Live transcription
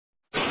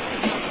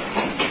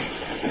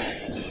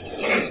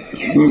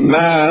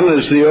Man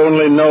is the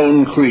only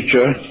known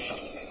creature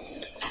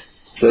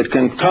that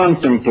can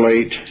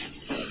contemplate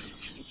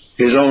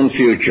his own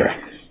future,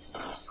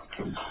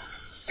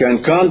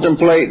 can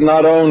contemplate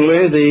not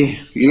only the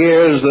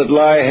years that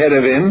lie ahead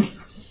of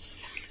him,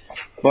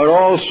 but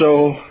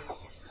also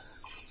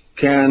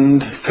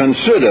can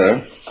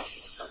consider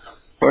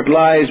what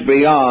lies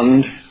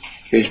beyond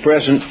his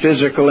present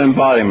physical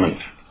embodiment.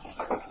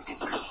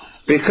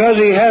 Because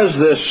he has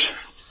this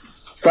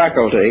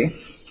faculty,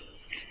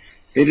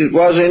 it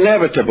was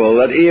inevitable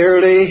that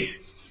early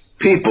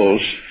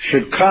peoples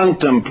should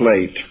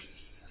contemplate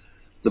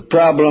the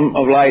problem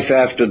of life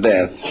after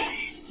death.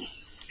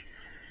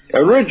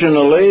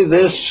 Originally,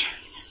 this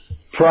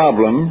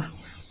problem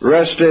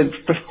rested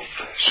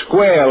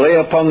squarely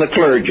upon the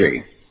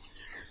clergy,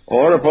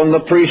 or upon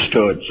the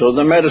priesthoods, or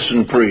the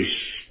medicine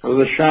priests, or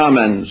the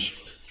shamans,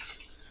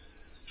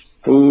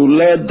 who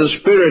led the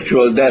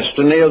spiritual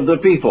destiny of the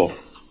people.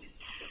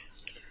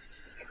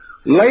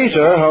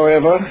 Later,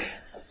 however,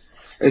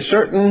 a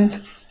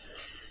certain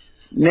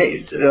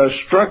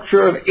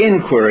structure of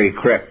inquiry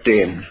crept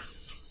in.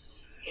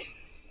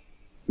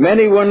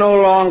 Many were no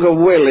longer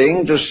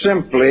willing to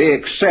simply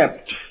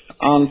accept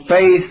on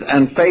faith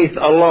and faith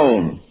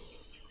alone.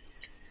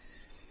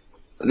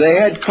 They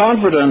had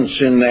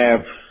confidence in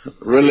their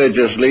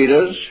religious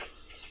leaders,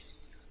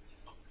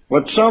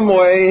 but some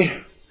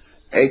way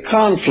a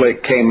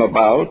conflict came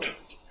about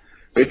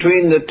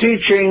between the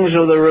teachings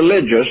of the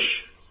religious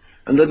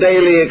and the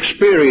daily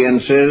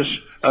experiences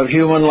of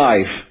human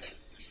life.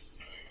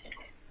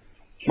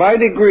 By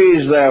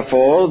degrees,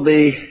 therefore,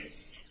 the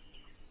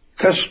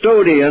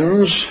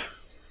custodians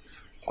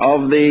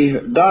of the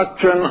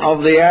doctrine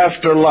of the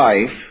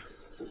afterlife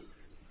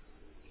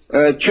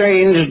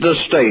changed the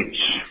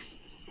states.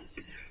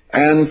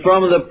 And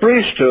from the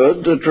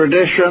priesthood, the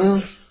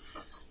tradition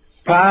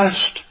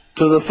passed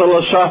to the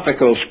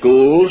philosophical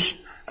schools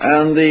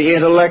and the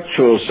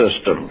intellectual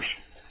systems.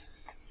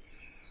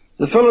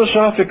 The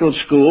philosophical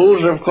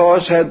schools, of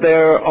course, had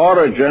their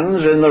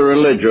origins in the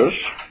religious,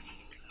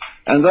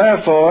 and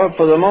therefore,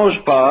 for the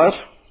most part,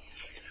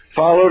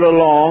 followed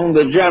along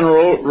the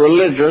general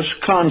religious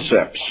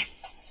concepts.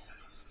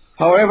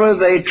 However,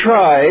 they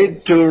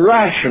tried to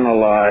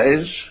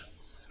rationalize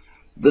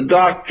the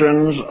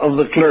doctrines of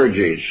the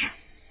clergies.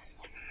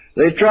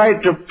 They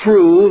tried to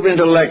prove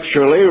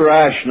intellectually,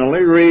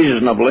 rationally,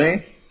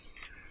 reasonably,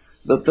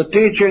 that the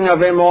teaching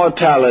of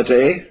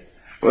immortality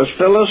was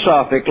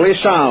philosophically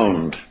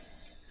sound,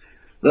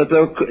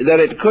 that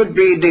it could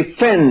be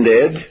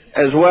defended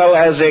as well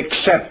as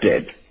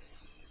accepted.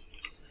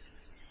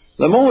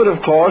 The moment,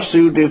 of course,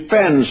 you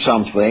defend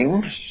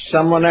something,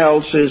 someone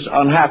else is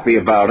unhappy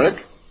about it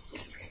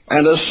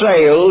and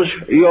assails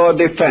your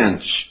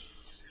defense.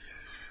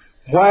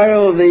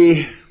 While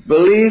the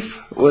belief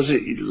was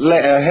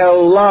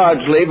held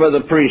largely by the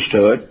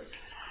priesthood,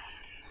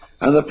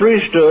 and the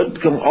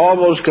priesthood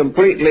almost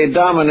completely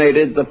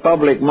dominated the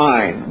public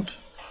mind,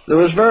 there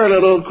was very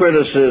little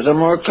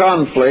criticism or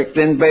conflict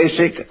in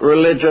basic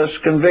religious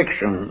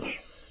convictions.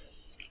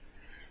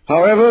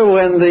 However,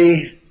 when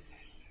the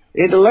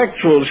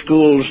intellectual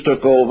schools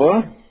took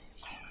over,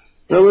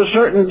 there were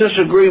certain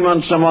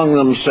disagreements among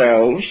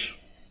themselves,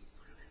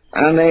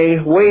 and a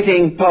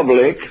waiting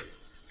public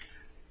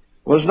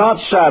was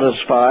not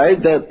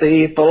satisfied that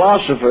the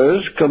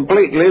philosophers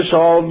completely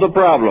solved the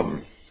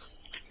problem.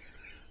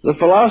 The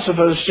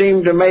philosophers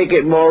seemed to make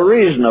it more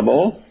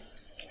reasonable,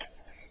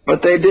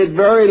 but they did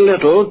very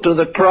little to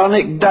the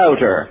chronic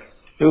doubter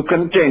who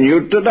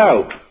continued to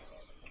doubt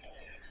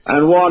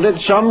and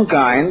wanted some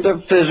kind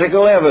of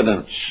physical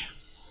evidence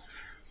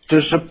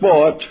to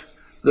support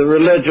the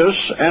religious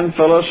and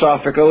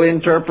philosophical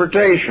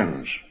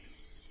interpretations.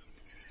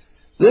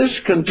 This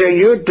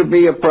continued to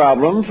be a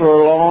problem for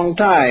a long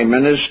time,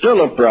 and is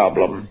still a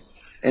problem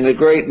in a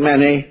great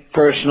many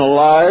personal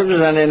lives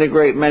and in a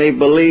great many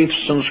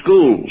beliefs and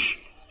schools.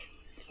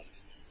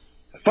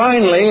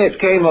 Finally, it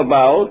came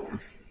about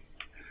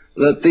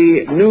that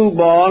the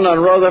newborn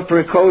and rather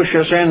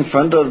precocious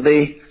infant of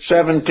the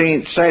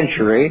 17th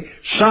century,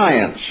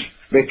 science,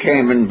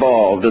 became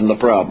involved in the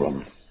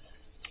problem.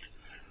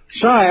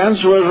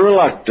 Science was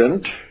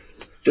reluctant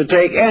to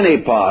take any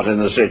part in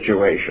the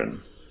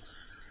situation,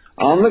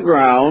 on the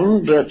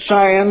ground that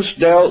science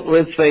dealt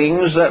with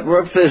things that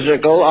were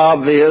physical,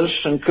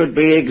 obvious, and could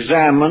be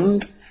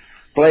examined,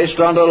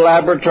 placed under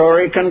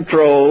laboratory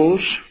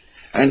controls,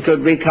 and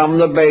could become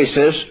the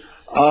basis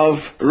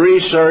of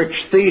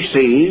research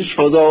theses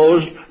for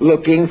those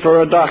looking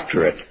for a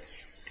doctorate.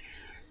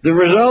 The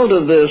result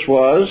of this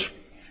was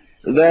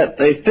that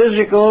the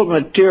physical,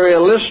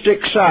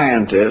 materialistic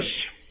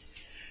scientists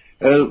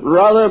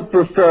rather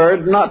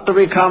preferred not to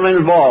become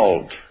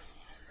involved.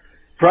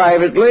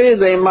 Privately,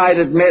 they might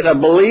admit a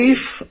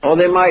belief, or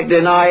they might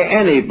deny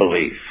any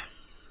belief.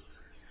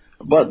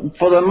 But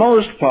for the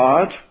most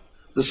part,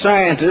 the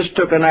scientist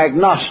took an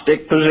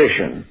agnostic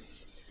position.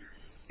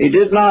 He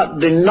did not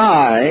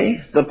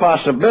deny the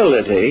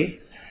possibility,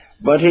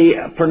 but he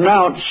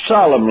pronounced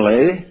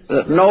solemnly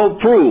that no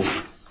proof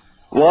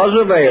was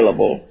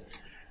available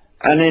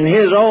And in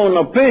his own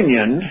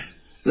opinion,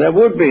 there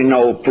would be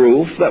no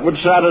proof that would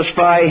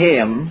satisfy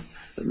him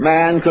that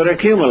man could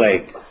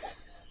accumulate.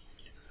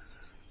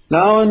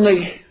 Now, in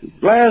the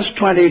last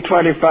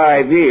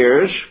 25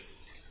 years,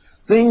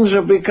 things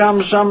have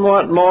become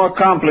somewhat more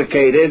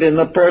complicated in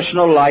the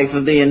personal life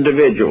of the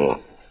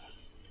individual.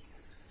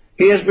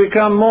 He has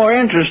become more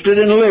interested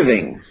in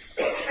living.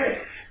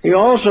 He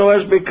also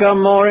has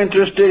become more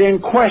interested in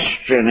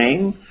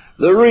questioning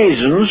the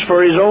reasons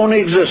for his own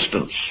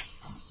existence.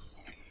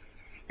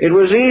 It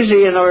was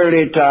easy in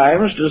early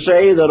times to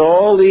say that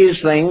all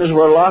these things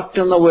were locked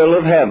in the will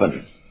of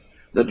heaven,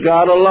 that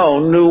God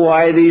alone knew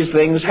why these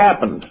things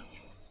happened.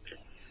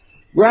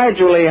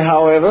 Gradually,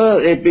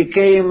 however, it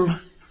became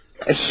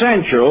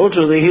essential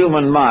to the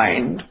human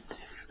mind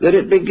that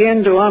it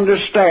begin to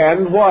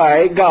understand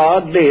why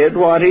God did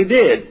what he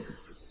did.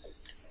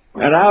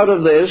 And out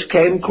of this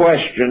came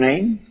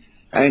questioning,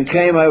 and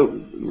came a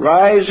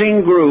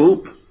rising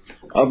group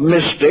of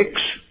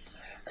mystics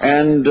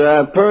and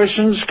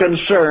persons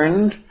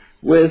concerned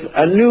with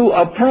a new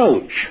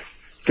approach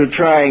to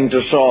trying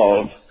to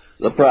solve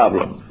the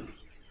problem.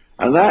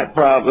 And that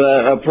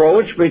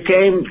approach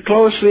became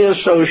closely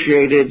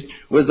associated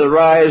with the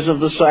rise of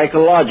the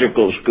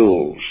psychological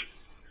schools.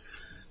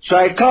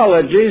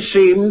 Psychology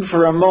seemed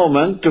for a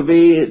moment to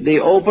be the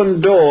open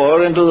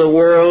door into the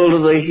world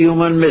of the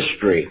human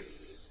mystery.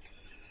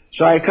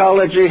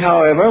 Psychology,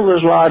 however,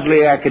 was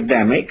largely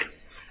academic,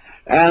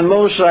 and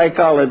most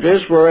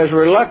psychologists were as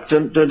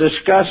reluctant to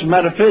discuss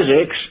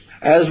metaphysics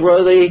as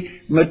were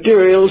the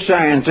material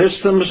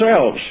scientists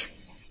themselves.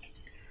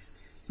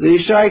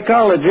 The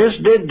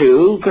psychologists did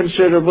do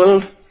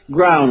considerable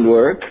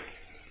groundwork,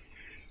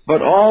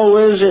 but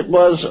always it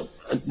was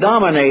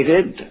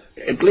dominated,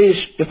 at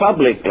least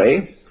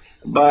publicly,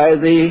 by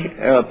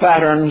the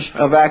patterns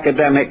of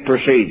academic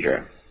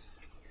procedure.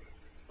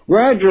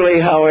 Gradually,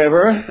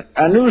 however,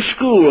 a new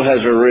school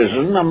has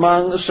arisen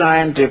among the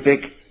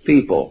scientific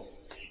people.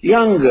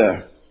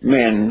 Younger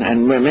men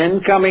and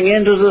women coming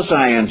into the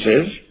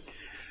sciences,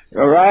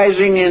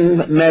 arising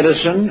in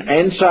medicine,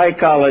 in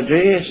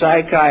psychology,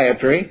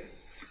 psychiatry,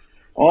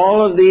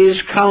 all of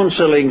these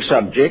counseling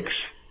subjects.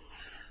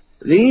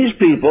 These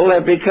people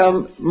have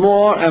become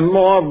more and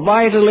more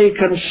vitally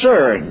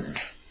concerned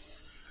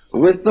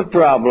with the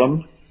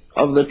problem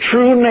of the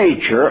true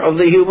nature of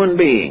the human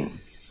being.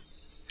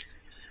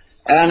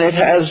 And it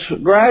has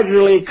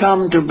gradually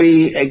come to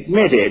be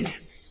admitted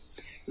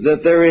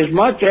that there is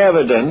much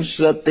evidence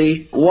that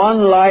the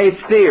one life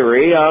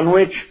theory on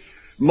which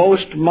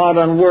most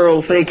modern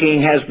world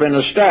thinking has been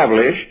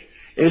established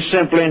is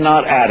simply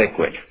not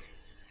adequate.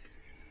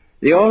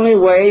 The only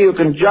way you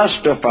can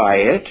justify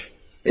it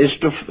is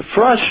to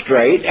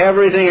frustrate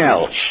everything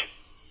else.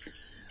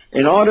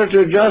 In order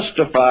to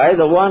justify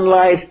the one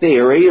life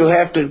theory, you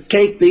have to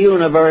take the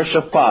universe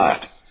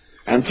apart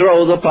and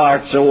throw the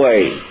parts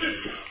away.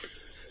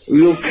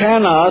 You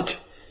cannot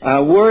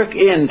work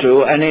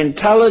into an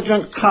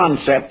intelligent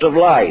concept of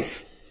life.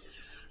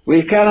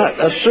 We cannot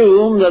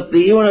assume that the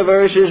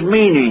universe is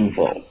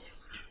meaningful,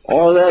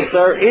 or that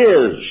there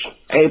is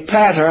a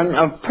pattern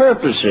of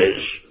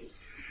purposes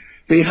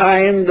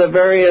behind the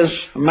various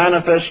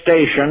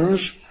manifestations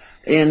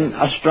in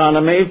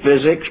astronomy,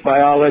 physics,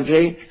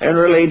 biology, and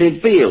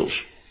related fields.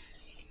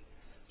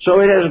 So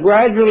it has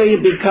gradually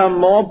become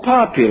more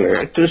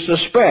popular to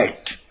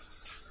suspect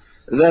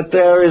that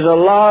there is a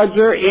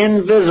larger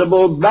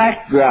invisible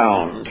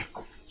background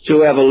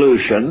to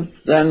evolution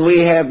than we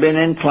have been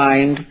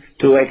inclined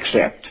to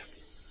accept.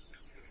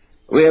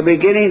 We are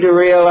beginning to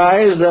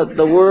realize that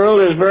the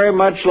world is very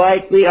much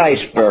like the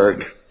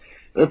iceberg,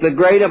 that the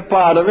greater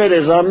part of it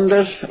is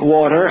under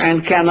water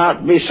and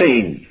cannot be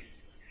seen,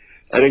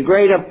 that a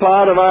greater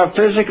part of our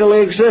physical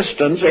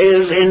existence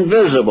is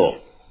invisible,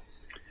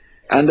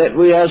 and that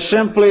we are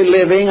simply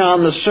living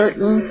on the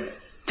certain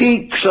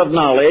peaks of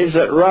knowledge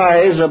that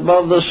rise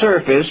above the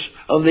surface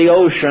of the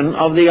ocean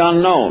of the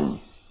unknown.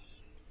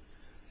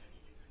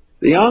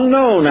 The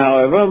unknown,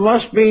 however,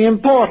 must be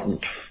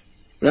important.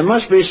 There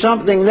must be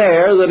something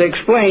there that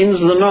explains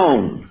the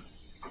known,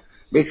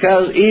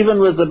 because even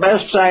with the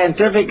best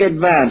scientific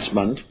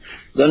advancement,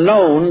 the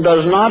known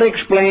does not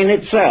explain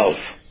itself,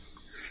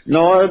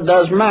 nor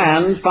does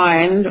man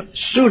find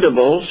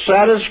suitable,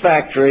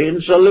 satisfactory,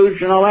 and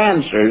solutional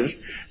answers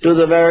to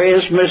the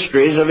various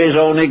mysteries of his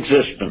own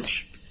existence.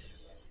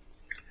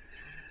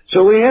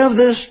 So we have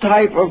this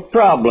type of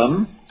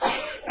problem,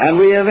 and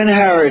we have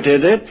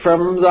inherited it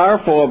from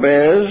our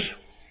forebears,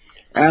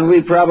 and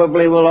we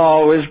probably will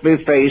always be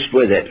faced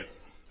with it.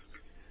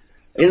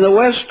 In the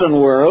Western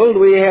world,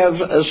 we have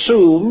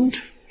assumed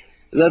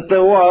that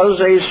there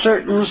was a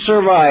certain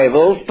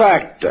survival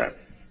factor,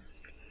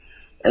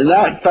 and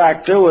that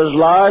factor was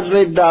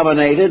largely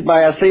dominated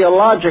by a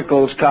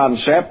theological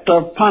concept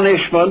of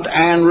punishment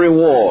and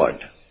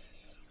reward.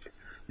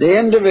 The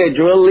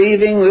individual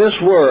leaving this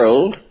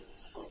world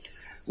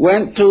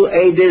went to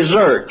a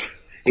desert.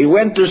 He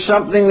went to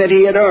something that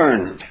he had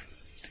earned.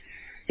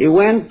 He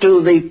went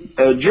to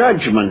the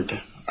judgment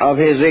of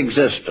his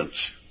existence.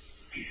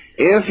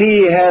 If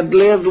he had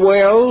lived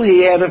well,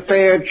 he had a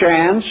fair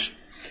chance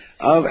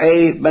of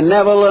a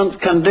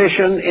benevolent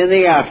condition in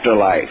the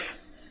afterlife.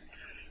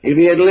 If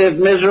he had lived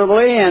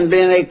miserably and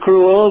been a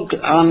cruel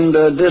and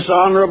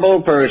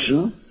dishonorable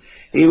person,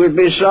 he would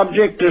be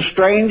subject to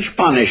strange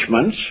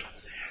punishments,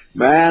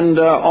 and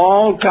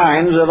all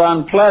kinds of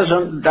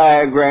unpleasant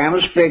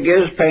diagrams,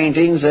 figures,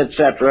 paintings,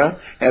 etc.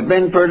 have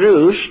been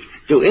produced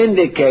to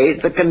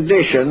indicate the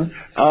condition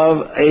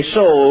of a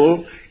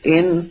soul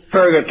in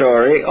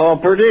purgatory or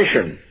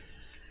perdition.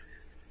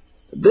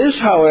 This,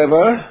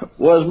 however,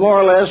 was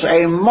more or less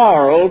a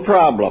moral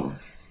problem,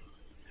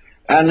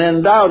 and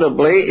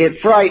undoubtedly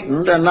it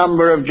frightened a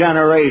number of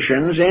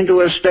generations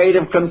into a state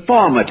of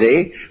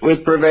conformity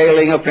with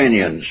prevailing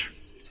opinions.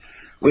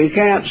 We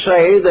can't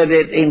say that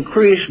it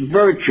increased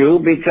virtue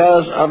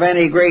because of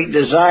any great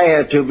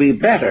desire to be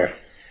better.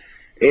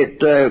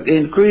 It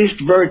increased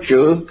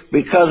virtue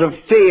because of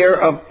fear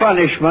of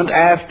punishment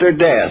after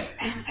death.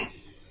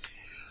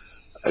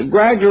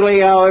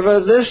 Gradually, however,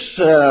 this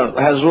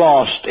has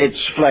lost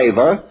its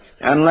flavor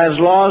and has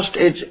lost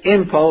its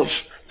impulse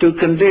to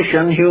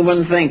condition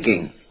human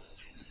thinking.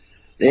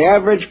 The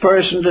average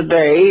person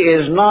today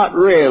is not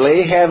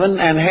really heaven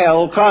and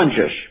hell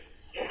conscious.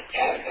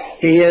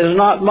 He is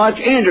not much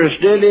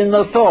interested in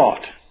the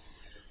thought,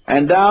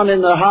 and down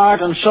in the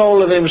heart and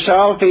soul of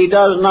himself he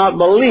does not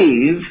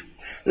believe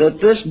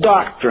that this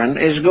doctrine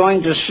is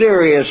going to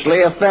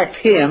seriously affect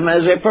him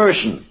as a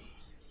person.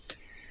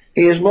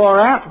 He is more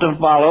apt to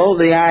follow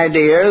the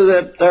idea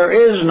that there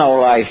is no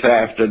life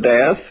after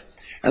death,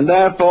 and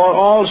therefore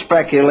all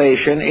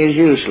speculation is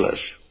useless.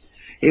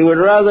 He would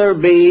rather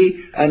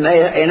be an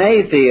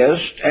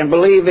atheist and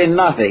believe in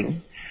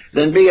nothing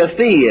than be a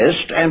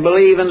theist and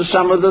believe in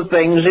some of the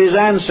things his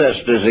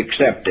ancestors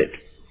accepted.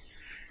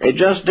 It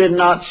just did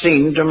not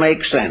seem to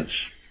make sense.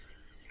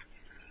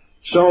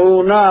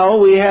 So now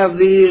we have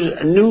these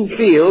new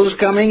fields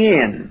coming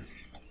in.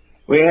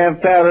 We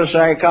have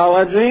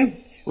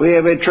parapsychology. We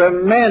have a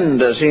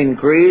tremendous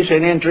increase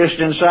in interest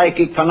in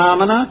psychic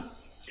phenomena.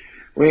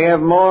 We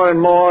have more and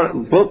more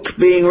books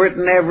being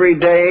written every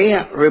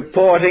day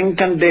reporting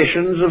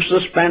conditions of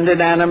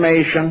suspended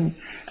animation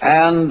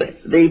and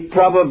the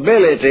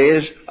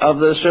probabilities of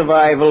the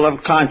survival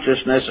of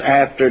consciousness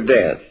after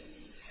death.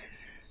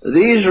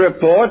 These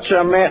reports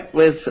are met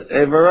with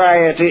a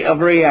variety of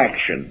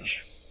reactions.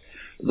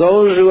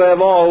 Those who have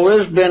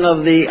always been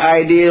of the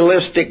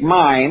idealistic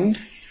mind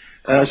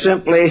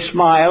simply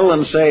smile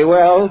and say,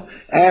 well,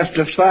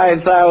 after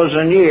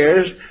 5,000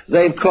 years,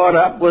 they've caught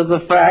up with the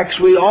facts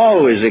we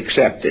always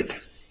accepted.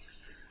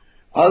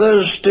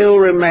 Others still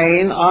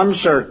remain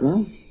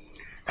uncertain,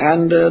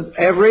 and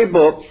every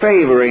book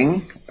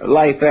favoring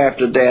life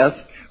after death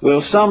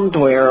will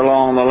somewhere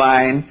along the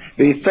line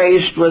be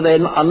faced with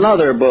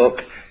another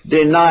book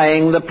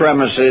denying the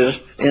premises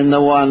in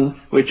the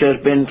one which has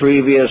been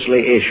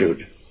previously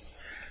issued.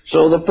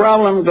 So the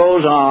problem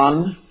goes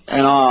on,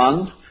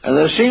 and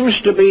there seems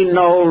to be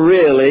no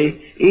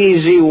really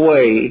easy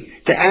way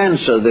to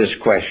answer this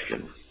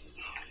question.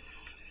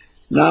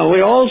 Now,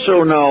 we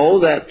also know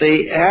that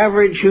the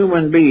average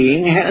human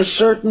being has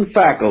certain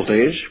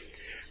faculties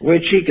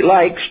which he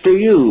likes to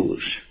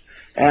use,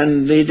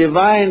 and the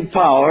divine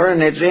power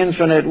and its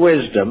infinite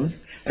wisdom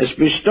has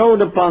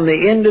bestowed upon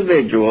the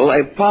individual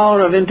a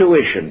power of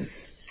intuition.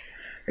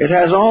 It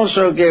has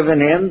also given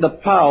him the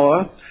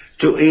power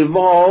to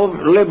evolve,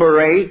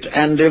 liberate,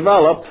 and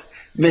develop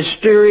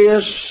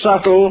mysterious,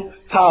 subtle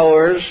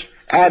powers,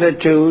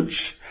 attitudes,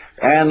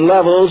 and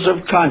levels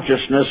of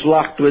consciousness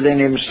locked within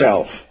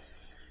himself.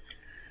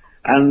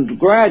 And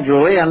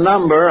gradually a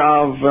number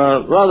of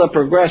rather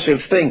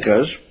progressive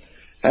thinkers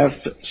have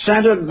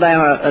centered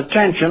their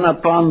attention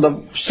upon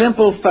the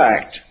simple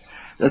fact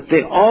that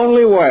the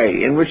only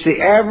way in which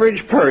the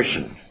average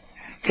person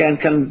can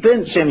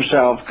convince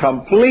himself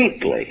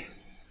completely,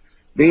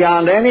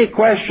 beyond any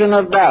question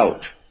of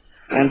doubt,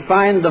 and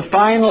find the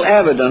final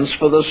evidence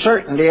for the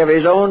certainty of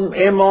his own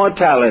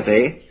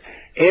immortality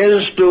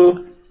is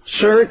to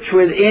search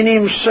within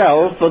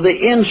himself for the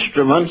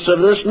instruments of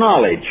this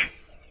knowledge.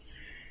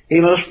 He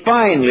must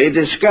finally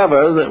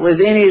discover that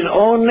within his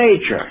own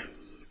nature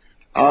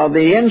are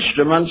the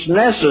instruments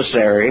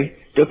necessary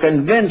to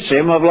convince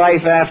him of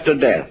life after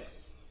death.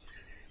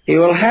 He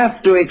will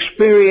have to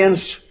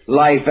experience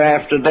life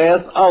after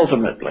death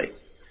ultimately.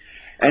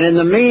 And in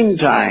the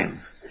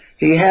meantime,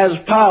 he has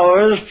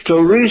powers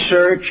to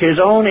research his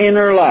own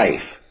inner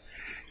life,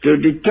 to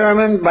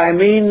determine by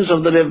means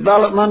of the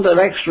development of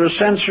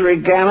extrasensory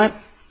gamut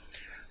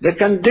the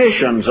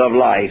conditions of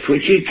life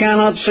which he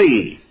cannot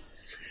see.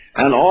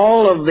 And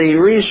all of the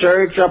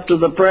research up to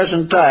the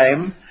present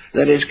time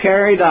that is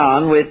carried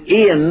on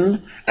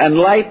within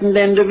enlightened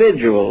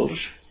individuals,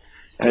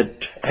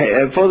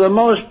 for the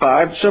most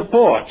part,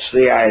 supports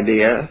the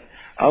idea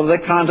of the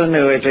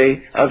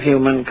continuity of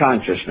human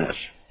consciousness.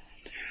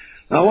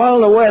 Now,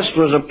 while the West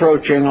was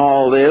approaching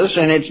all this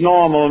in its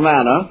normal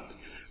manner,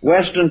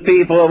 Western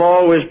people have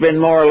always been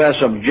more or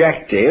less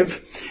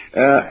objective,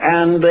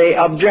 and they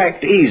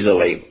object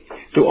easily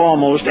to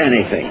almost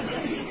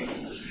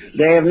anything.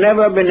 They have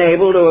never been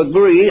able to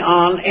agree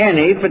on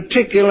any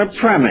particular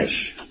premise.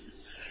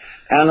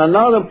 And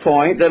another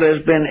point that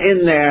has been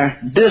in their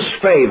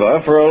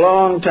disfavor for a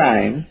long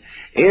time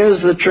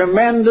is the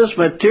tremendous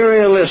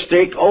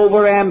materialistic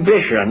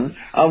overambition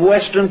of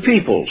Western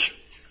peoples.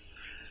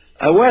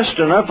 A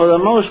Westerner, for the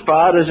most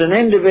part, is an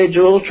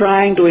individual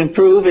trying to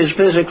improve his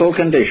physical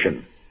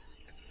condition.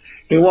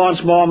 He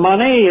wants more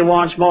money, he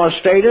wants more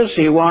status,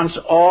 he wants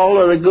all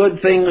of the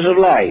good things of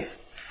life.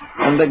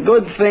 And the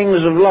good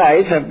things of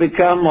life have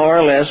become more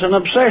or less an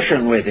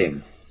obsession with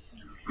him.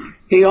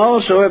 He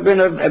also has been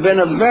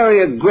a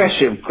very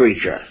aggressive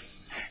creature.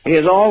 He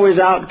is always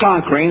out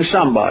conquering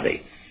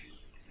somebody.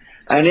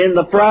 And in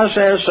the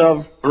process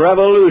of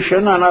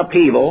revolution and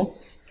upheaval,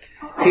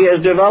 he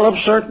has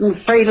developed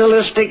certain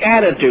fatalistic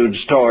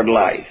attitudes toward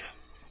life.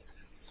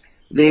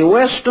 The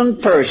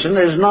Western person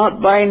is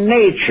not by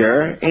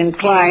nature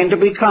inclined to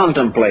be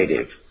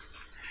contemplative.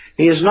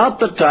 He is not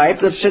the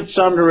type that sits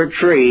under a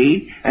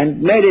tree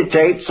and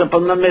meditates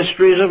upon the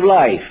mysteries of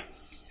life.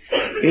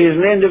 He is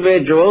an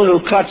individual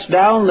who cuts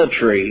down the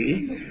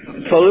tree,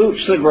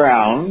 pollutes the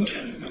ground,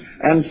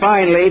 and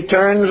finally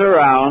turns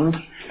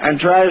around and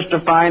tries to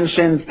find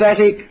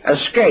synthetic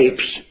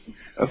escapes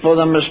for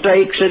the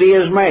mistakes that he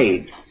has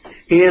made.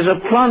 He is a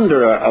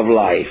plunderer of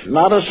life,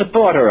 not a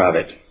supporter of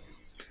it.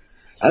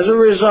 As a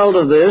result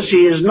of this,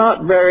 he is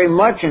not very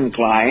much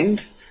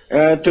inclined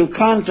to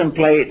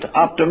contemplate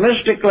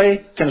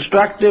optimistically,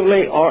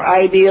 constructively, or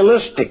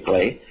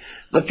idealistically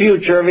the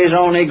future of his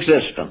own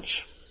existence.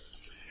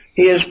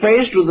 He is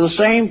faced with the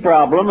same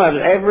problem as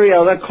every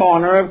other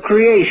corner of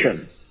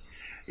creation,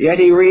 yet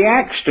he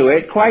reacts to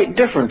it quite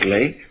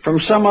differently from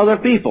some other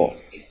people.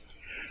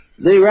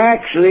 The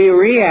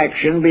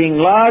reaction being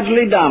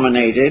largely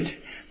dominated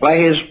by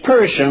his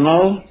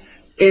personal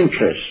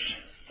interests.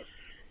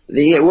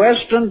 The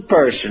Western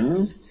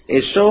person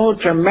is so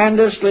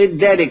tremendously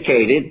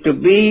dedicated to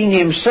being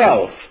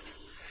himself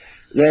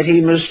that he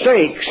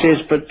mistakes his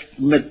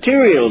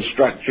material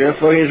structure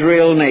for his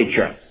real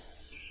nature.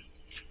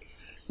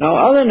 Now,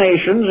 other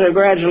nations are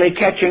gradually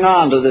catching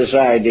on to this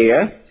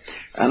idea,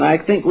 and I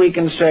think we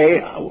can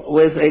say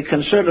with a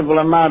considerable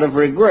amount of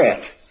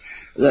regret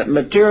that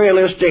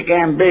materialistic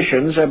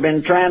ambitions have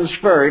been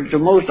transferred to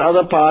most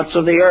other parts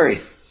of the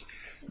earth.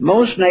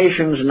 Most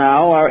nations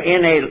now are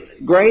in a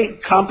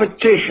great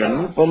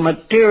competition for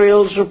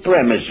material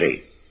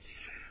supremacy.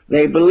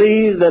 They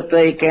believe that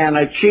they can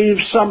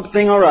achieve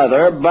something or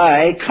other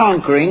by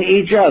conquering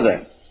each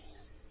other.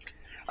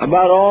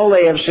 About all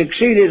they have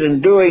succeeded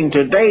in doing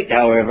to date,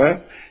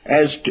 however,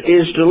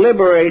 is to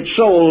liberate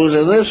souls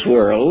in this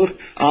world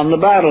on the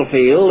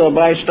battlefield or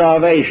by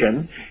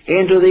starvation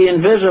into the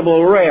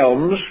invisible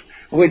realms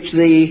which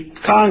the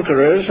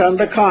conquerors and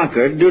the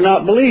conquered do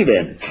not believe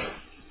in.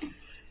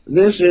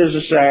 This is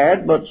a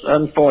sad but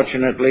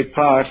unfortunately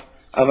part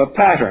of a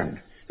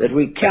pattern that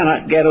we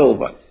cannot get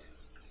over.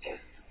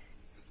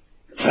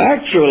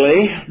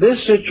 Actually,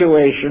 this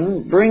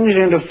situation brings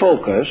into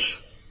focus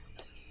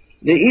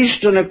the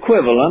Eastern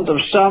equivalent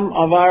of some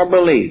of our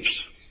beliefs.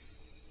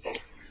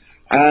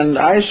 And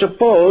I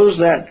suppose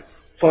that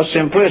for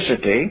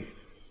simplicity,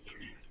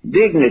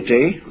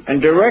 dignity,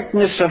 and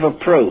directness of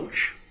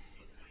approach,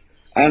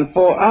 and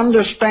for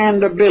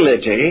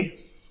understandability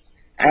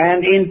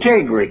and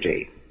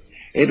integrity,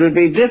 it would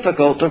be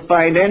difficult to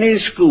find any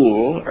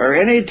school or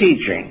any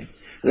teaching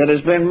that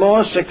has been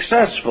more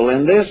successful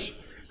in this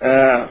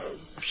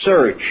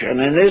search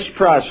and in this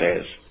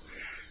process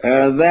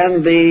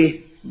than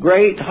the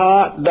great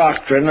heart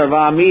doctrine of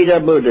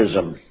Amida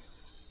Buddhism.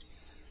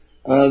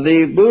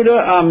 The Buddha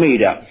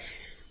Amida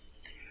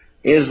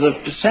is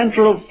the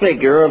central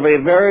figure of a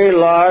very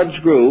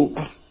large group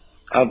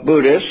of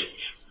Buddhists,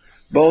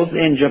 both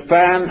in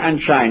Japan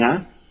and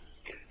China,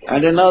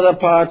 and in other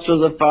parts of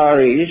the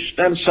Far East,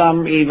 and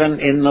some even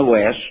in the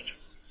West,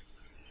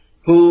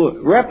 who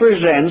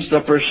represents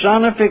the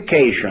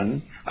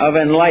personification of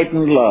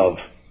enlightened love.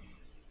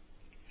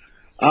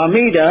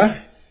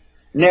 Amida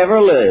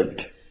never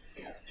lived.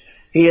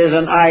 He is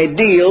an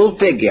ideal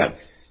figure.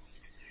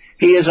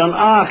 He is an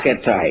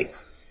archetype.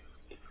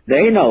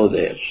 They know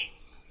this.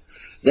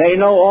 They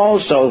know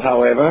also,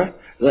 however,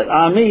 that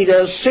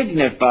Amida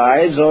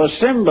signifies or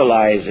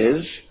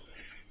symbolizes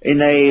in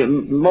a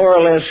more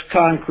or less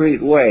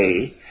concrete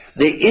way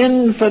the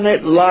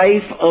infinite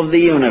life of the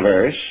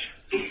universe,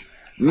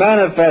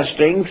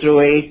 manifesting through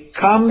a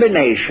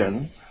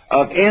combination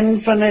of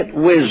infinite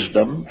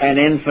wisdom and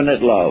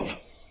infinite love.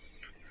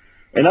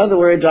 In other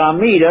words,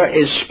 Amida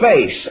is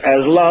space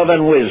as love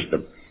and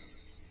wisdom.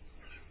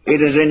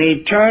 It is an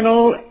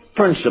eternal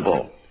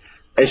principle,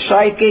 a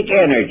psychic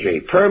energy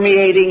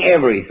permeating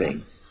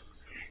everything.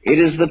 It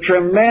is the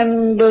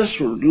tremendous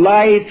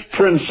life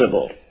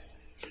principle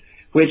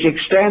which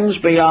extends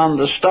beyond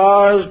the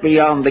stars,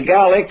 beyond the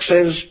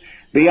galaxies,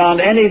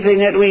 beyond anything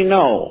that we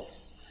know,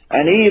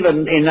 and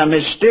even in a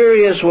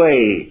mysterious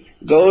way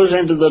goes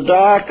into the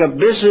dark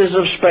abysses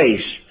of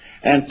space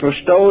and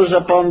bestows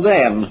upon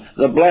them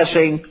the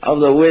blessing of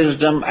the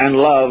wisdom and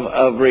love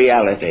of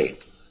reality.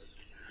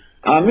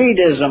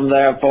 Amidism,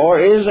 therefore,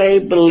 is a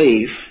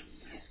belief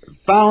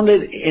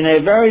founded in a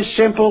very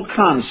simple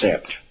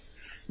concept,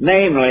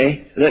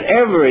 namely that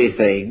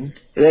everything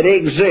that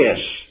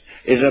exists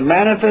is a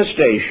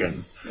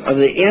manifestation of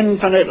the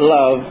infinite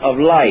love of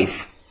life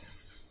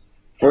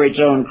for its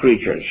own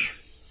creatures.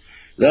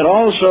 That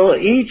also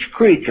each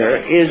creature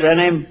is an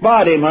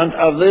embodiment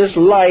of this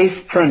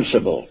life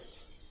principle.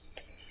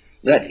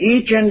 That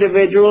each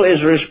individual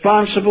is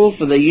responsible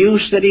for the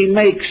use that he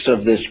makes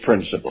of this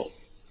principle.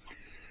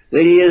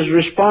 That he is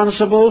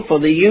responsible for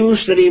the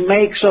use that he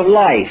makes of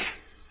life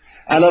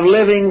and of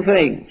living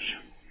things.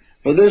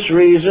 For this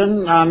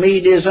reason,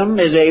 Amidism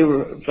is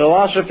a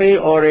philosophy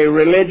or a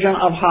religion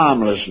of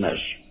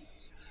harmlessness.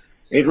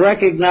 It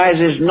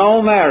recognizes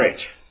no merit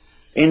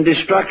in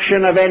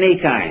destruction of any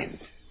kind.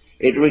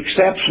 It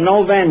accepts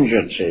no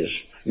vengeances,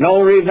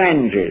 no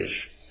revenges.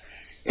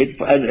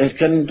 It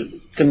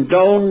can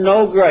condone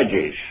no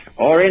grudges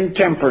or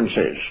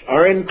intemperances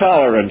or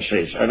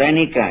intolerances of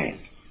any kind,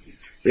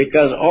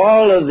 because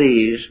all of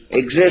these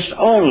exist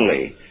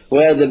only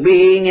where the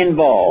being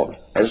involved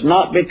has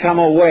not become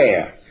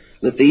aware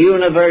that the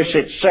universe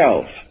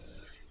itself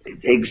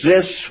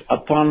exists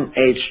upon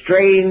a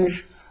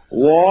strange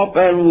warp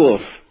and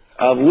woof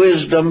of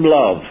wisdom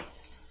love,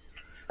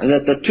 and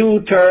that the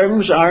two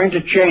terms are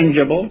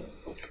interchangeable,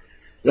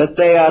 that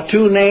they are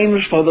two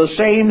names for the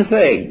same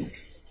thing.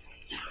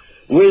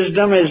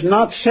 Wisdom is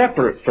not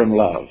separate from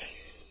love.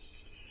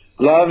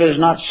 Love is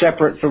not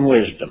separate from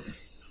wisdom.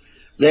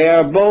 They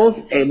are both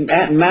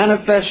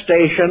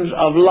manifestations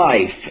of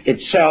life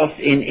itself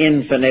in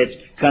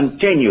infinite,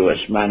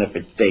 continuous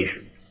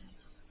manifestation.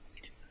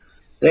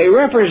 They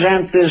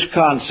represent this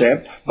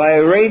concept by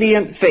a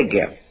radiant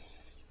figure,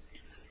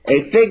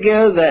 a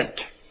figure that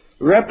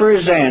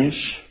represents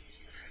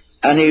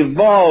an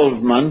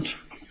evolvement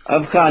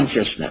of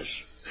consciousness.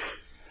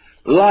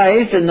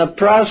 Life in the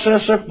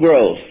process of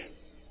growth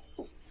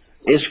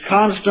is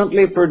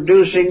constantly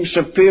producing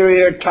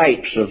superior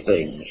types of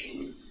things.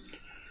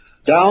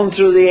 Down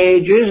through the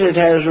ages, it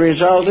has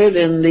resulted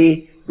in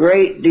the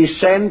great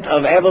descent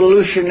of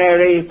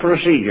evolutionary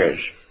procedures.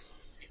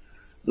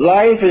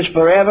 Life is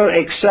forever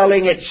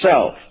excelling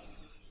itself.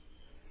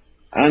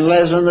 And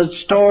as in the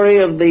story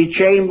of the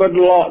chambered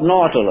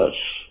nautilus,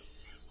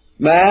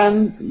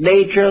 man,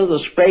 nature,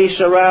 the space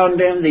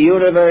around him, the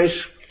universe,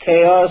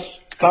 chaos,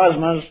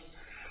 cosmos,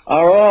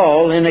 are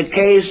all in a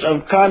case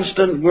of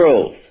constant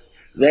growth.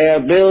 They are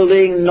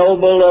building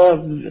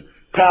nobler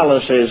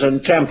palaces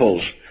and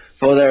temples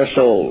for their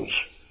souls.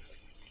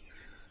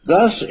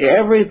 Thus,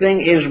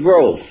 everything is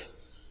growth.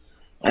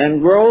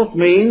 And growth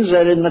means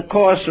that in the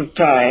course of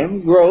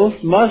time,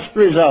 growth must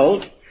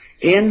result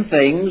in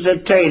things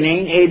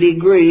attaining a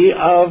degree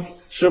of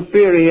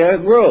superior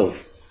growth.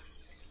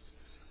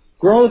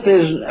 Growth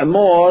is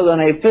more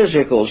than a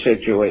physical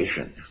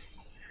situation.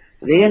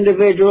 The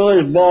individual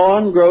is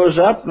born, grows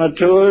up,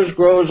 matures,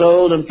 grows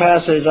old, and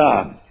passes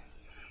on.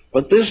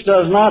 But this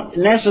does not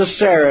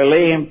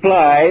necessarily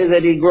imply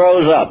that he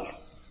grows up.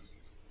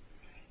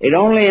 It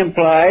only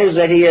implies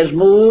that he has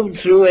moved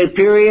through a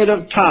period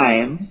of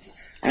time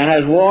and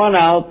has worn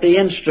out the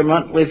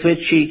instrument with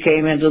which he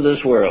came into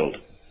this world.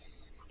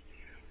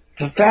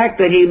 The fact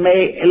that he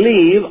may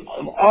leave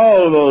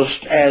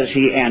almost as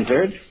he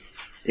entered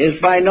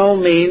is by no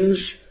means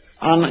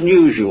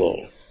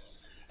unusual.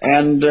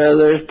 And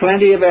there's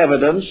plenty of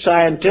evidence,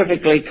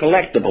 scientifically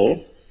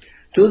collectible,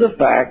 to the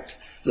fact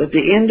that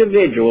the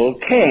individual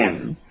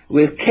can,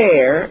 with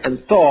care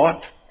and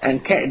thought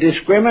and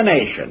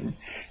discrimination,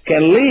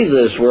 can leave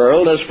this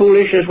world as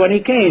foolish as when he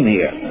came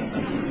here.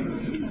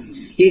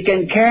 He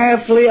can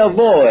carefully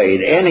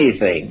avoid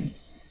anything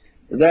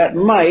that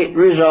might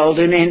result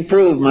in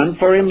improvement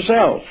for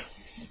himself.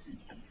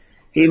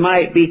 He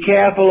might be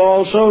careful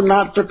also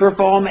not to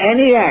perform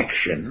any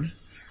action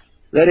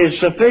that is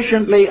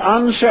sufficiently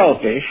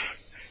unselfish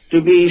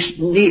to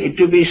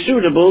be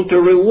suitable to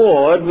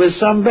reward with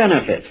some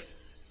benefit.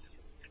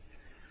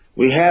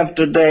 We have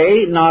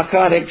today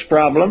narcotics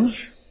problems.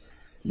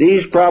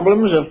 These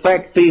problems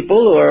affect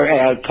people who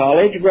are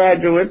college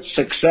graduates,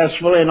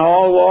 successful in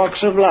all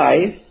walks of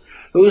life,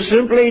 who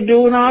simply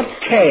do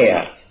not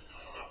care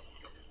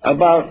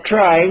about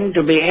trying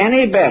to be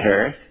any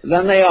better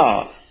than they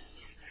are.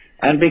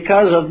 And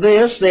because of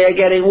this, they are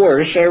getting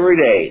worse every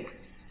day.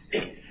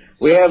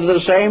 We have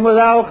the same with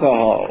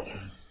alcohol.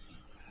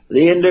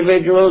 The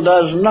individual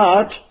does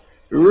not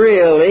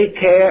really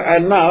care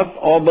enough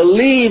or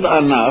believe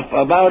enough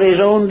about his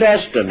own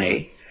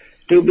destiny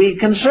to be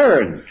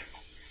concerned.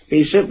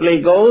 He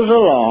simply goes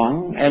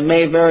along and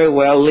may very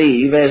well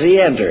leave as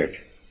he entered,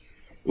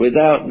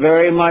 without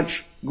very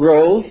much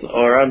growth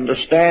or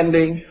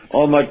understanding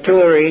or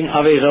maturing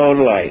of his own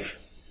life.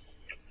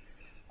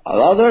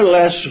 Other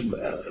less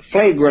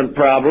flagrant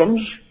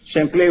problems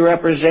simply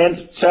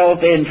represent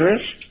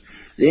self-interest,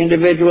 the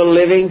individual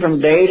living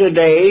from day to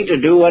day to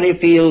do what he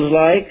feels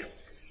like,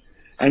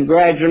 and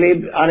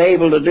gradually,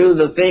 unable to do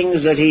the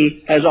things that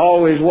he has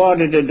always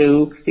wanted to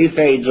do, he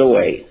fades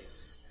away.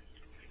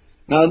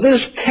 Now,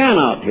 this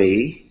cannot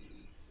be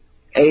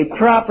a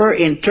proper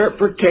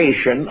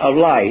interpretation of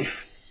life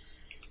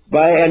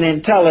by an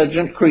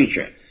intelligent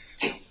creature.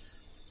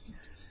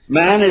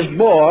 Man is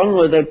born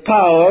with a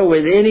power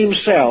within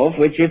himself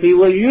which, if he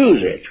will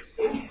use it,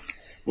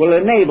 will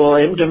enable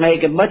him to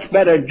make a much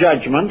better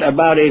judgment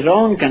about his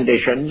own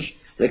conditions,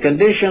 the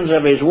conditions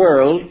of his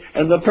world,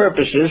 and the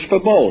purposes for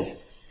both.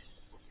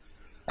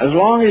 As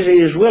long as he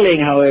is willing,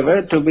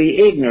 however, to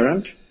be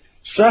ignorant,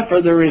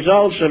 suffer the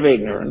results of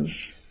ignorance,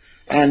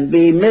 and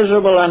be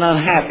miserable and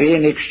unhappy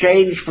in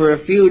exchange for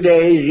a few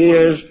days,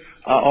 years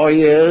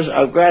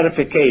of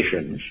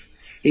gratifications,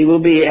 he will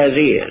be as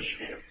he is.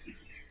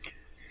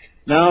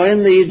 Now,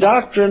 in the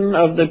doctrine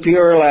of the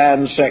Pure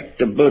Land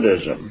sect of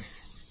Buddhism,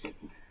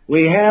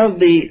 we have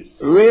the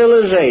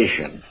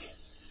realization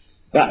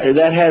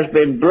that has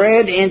been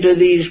bred into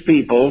these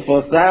people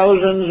for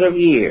thousands of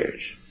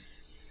years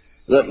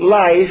that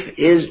life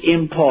is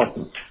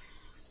important.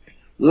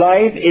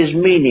 Life is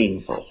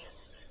meaningful.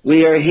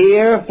 We are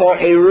here for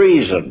a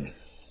reason.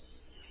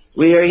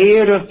 We are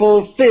here to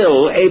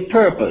fulfill a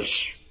purpose,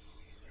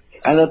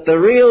 and that the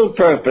real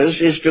purpose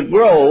is to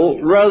grow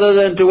rather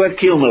than to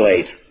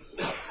accumulate.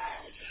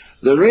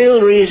 The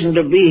real reason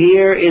to be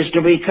here is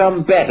to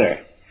become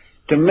better,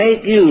 to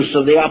make use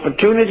of the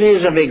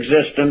opportunities of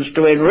existence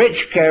to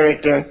enrich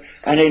character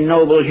and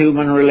ennoble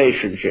human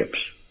relationships.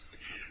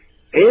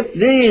 If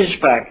these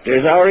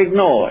factors are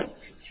ignored,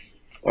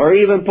 or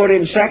even put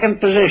in second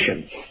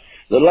position,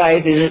 the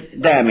life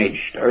is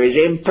damaged, or is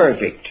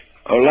imperfect,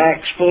 or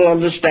lacks full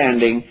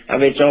understanding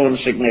of its own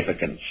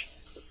significance.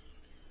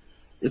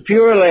 The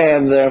Pure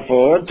Land,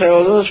 therefore,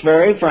 tells us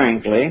very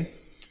frankly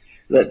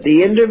that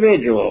the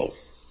individual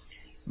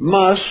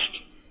must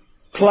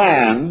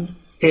plan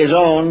his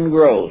own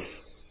growth.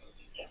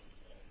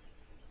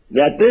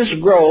 That this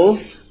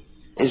growth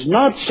is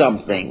not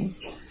something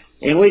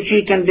in which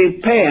he can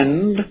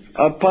depend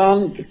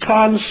upon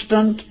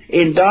constant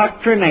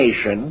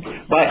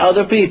indoctrination by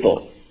other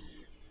people.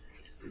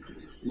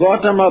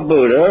 Gautama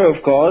Buddha,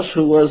 of course,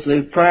 who was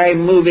the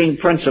prime moving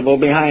principle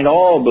behind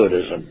all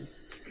Buddhism,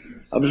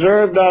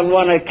 observed on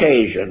one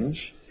occasion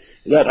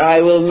that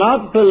I will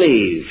not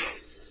believe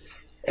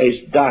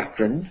a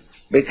doctrine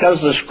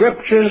because the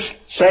scriptures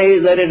say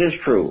that it is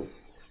true.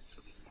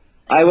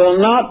 I will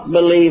not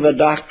believe a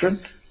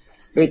doctrine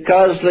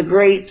because the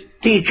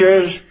great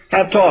teachers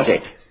have taught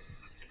it.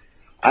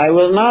 I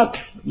will not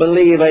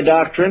believe a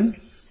doctrine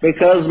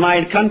because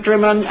my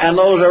countrymen and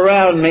those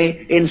around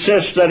me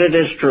insist that it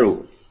is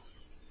true.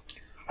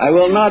 I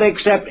will not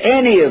accept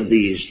any of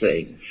these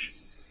things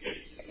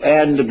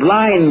and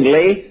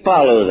blindly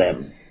follow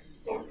them.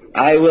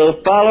 I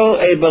will follow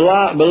a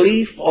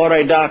belief or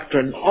a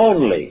doctrine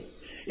only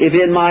if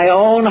in my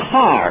own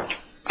heart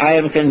I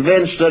am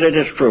convinced that it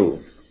is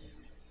true.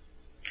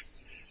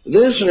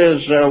 This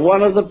is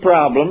one of the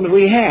problems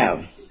we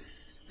have.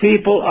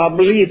 People are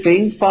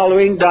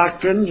following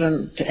doctrines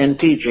and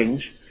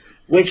teachings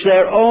which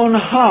their own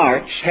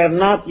hearts have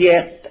not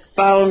yet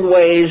found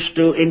ways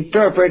to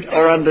interpret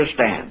or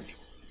understand.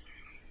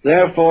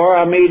 Therefore,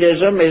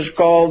 Amidism is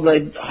called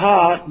the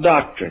heart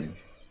doctrine.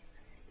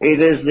 It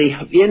is the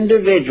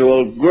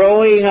individual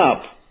growing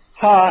up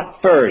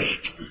heart first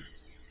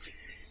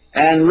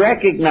and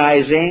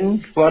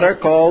recognizing what are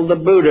called the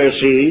Buddha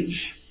seeds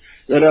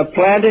that are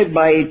planted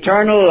by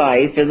eternal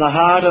life in the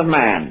heart of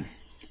man.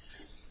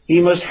 He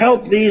must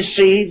help these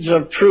seeds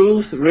of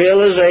truth,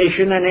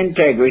 realization, and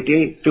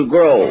integrity to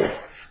grow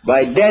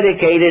by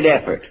dedicated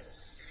effort.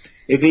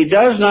 If he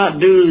does not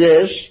do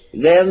this,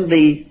 then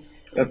the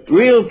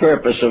real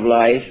purpose of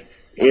life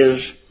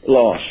is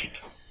lost.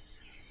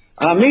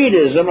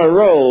 Amidism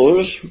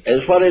arose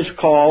as what is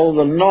called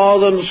the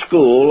Northern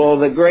School, or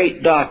the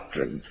Great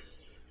Doctrine.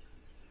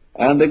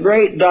 And the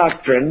Great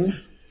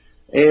Doctrine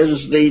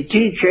is the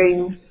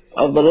teaching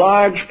of the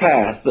large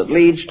path that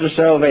leads to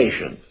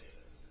salvation.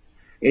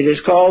 It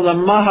is called the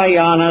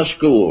Mahayana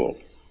School,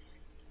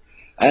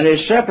 and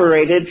is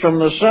separated from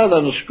the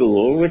Southern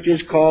School, which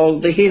is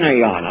called the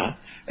Hinayana,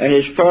 and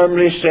is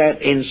firmly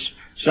set in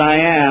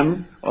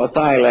Siam, or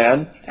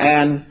Thailand,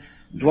 and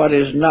what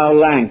is now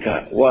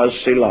Lanka, was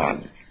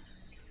Ceylon.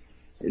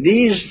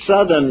 These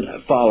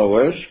Southern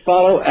followers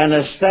follow an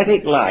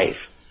ascetic life.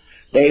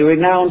 They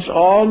renounce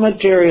all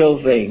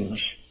material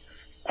things,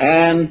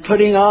 and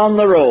putting on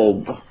the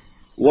robe,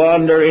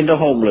 wander into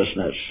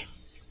homelessness.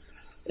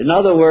 In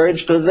other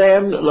words, to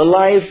them, the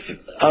life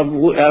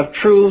of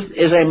truth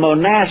is a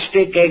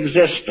monastic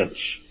existence,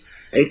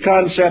 a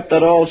concept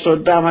that also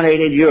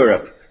dominated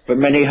Europe for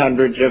many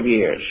hundreds of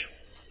years.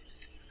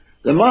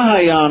 The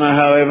Mahayana,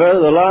 however,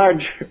 the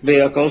large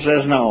vehicle,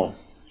 says no.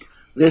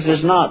 This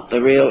is not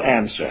the real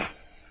answer.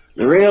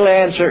 The real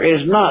answer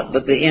is not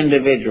that the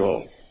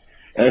individual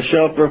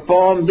shall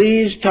perform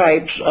these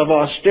types of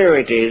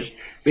austerities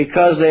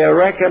because they are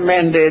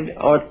recommended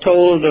or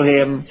told to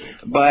him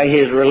by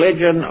his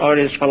religion or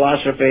his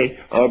philosophy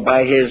or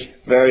by his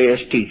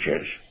various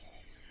teachers.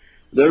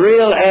 The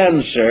real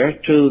answer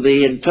to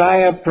the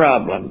entire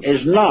problem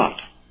is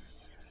not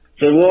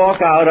to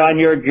walk out on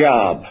your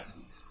job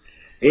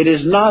It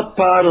is not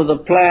part of the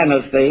plan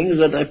of things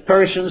that a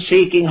person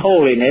seeking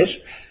holiness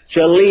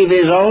shall leave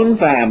his own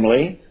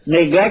family,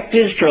 neglect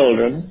his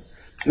children,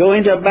 go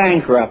into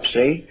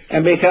bankruptcy,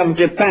 and become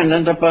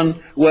dependent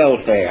upon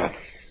welfare.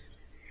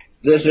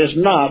 This is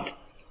not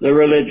the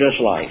religious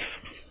life.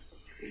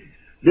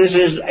 This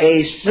is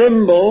a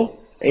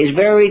symbol, a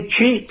very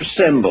cheap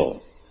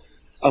symbol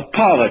of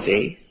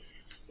poverty,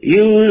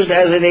 used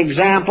as an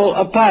example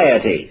of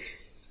piety.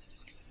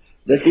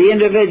 That the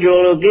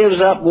individual who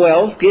gives up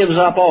wealth, gives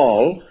up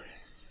all,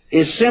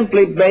 is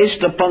simply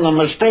based upon the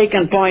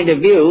mistaken point of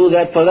view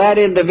that for that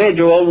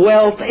individual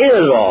wealth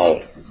is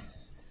all,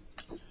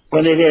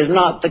 when it is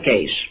not the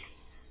case.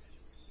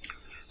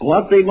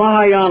 What the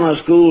Mahayana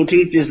school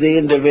teaches the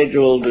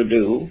individual to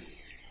do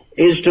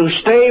is to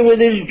stay with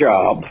his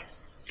job,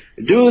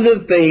 do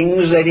the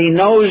things that he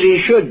knows he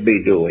should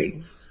be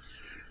doing,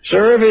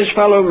 serve his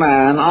fellow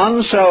man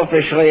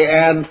unselfishly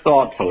and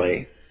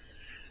thoughtfully,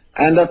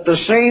 and at the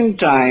same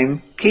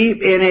time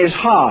keep in his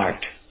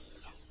heart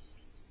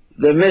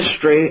the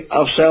mystery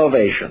of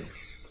salvation.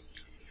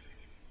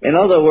 In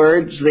other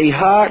words, the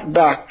heart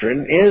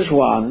doctrine is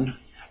one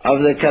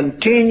of the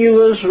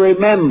continuous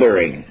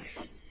remembering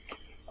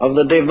of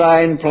the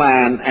divine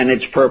plan and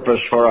its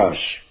purpose for us.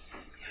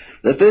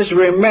 That this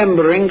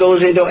remembering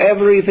goes into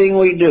everything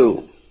we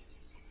do.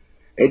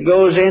 It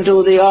goes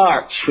into the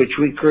arts which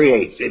we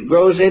create. It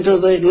goes into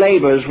the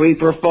labors we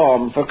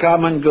perform for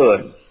common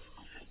good.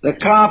 The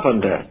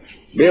carpenter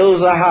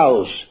builds a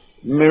house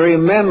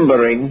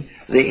remembering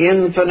the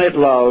infinite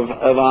love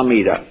of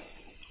Amida.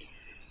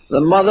 The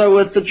mother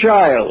with the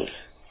child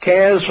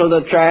cares for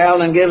the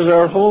child and gives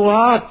her whole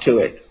heart to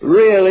it,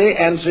 really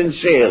and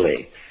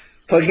sincerely,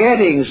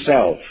 forgetting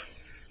self,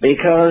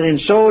 because in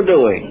so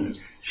doing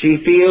she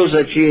feels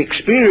that she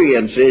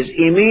experiences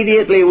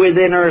immediately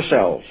within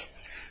herself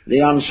the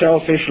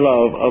unselfish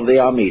love of the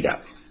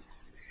Amida.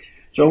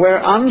 So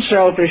where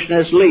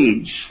unselfishness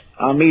leads,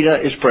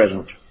 Amida is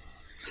present.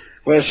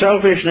 Where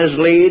selfishness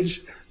leads,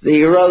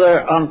 the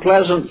rather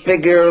unpleasant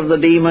figure of the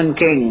demon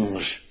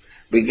kings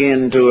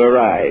begin to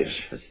arise.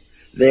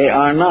 They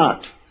are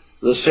not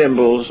the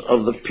symbols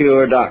of the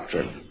pure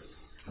doctrine.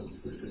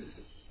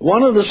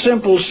 One of the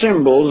simple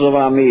symbols of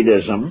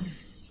Amidism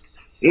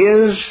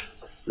is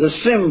the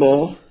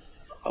symbol,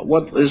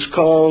 what is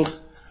called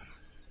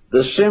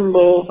the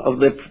symbol of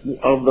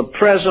the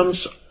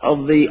presence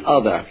of the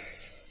other.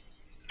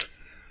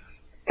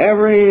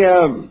 Every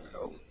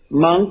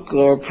monk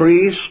or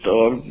priest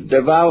or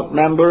devout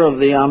member of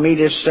the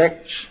Amidist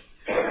sects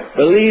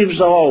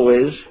believes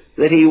always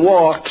that he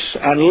walks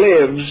and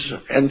lives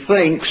and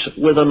thinks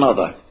with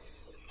another.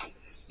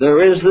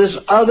 There is this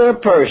other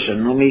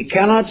person whom he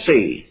cannot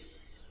see,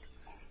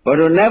 but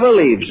who never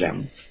leaves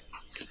him,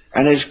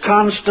 and is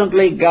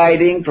constantly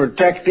guiding,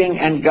 protecting,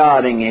 and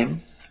guarding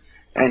him,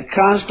 and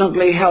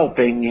constantly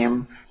helping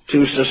him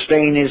to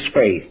sustain his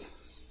faith.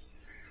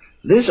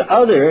 This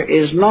other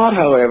is not,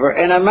 however,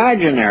 an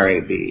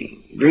imaginary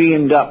being,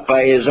 dreamed up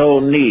by his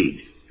own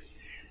need.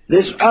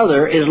 This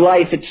other is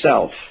life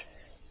itself,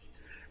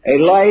 a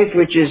life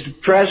which is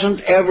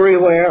present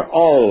everywhere,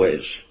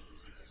 always,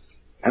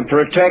 and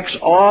protects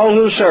all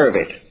who serve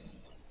it,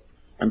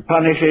 and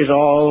punishes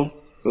all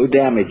who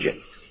damage it.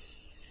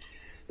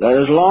 That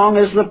as long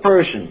as the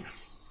person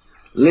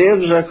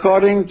lives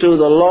according to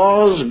the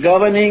laws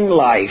governing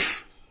life,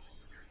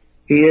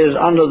 he is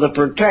under the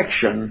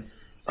protection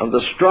of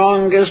the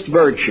strongest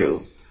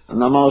virtue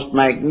and the most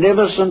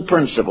magnificent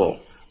principle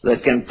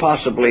that can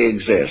possibly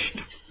exist.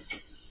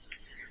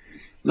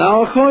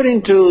 Now,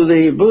 according to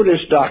the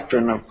Buddhist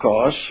doctrine, of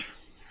course,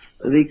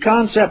 the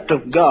concept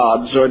of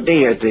gods or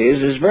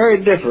deities is very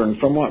different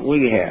from what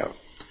we have.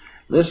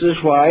 This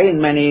is why, in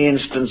many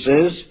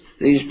instances,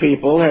 these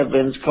people have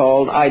been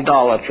called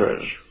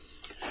idolaters.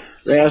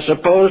 They are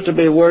supposed to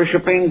be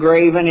worshiping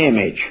graven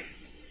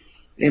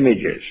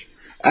images.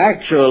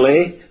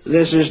 Actually,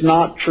 this is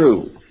not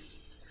true.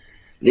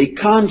 The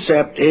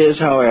concept is,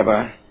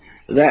 however,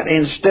 that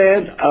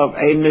instead of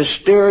a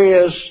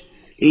mysterious,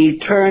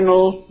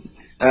 eternal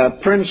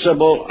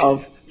principle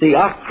of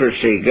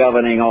theocracy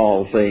governing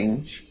all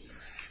things,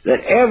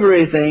 that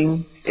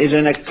everything is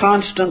in a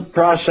constant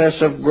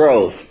process of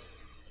growth.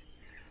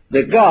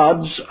 The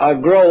gods are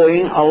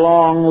growing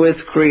along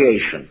with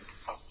creation.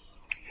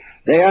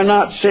 They are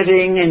not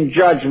sitting in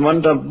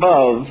judgment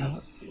above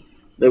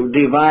the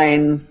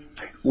divine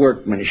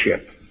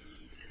workmanship.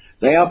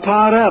 They are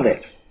part of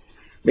it,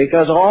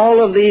 because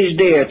all of these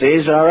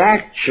deities are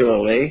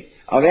actually,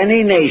 of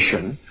any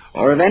nation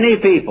or of any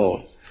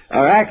people,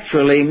 are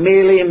actually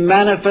merely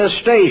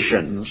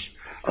manifestations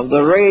of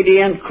the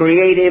radiant,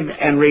 creative,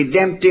 and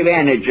redemptive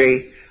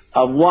energy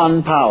of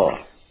one power.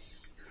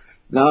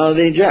 Now,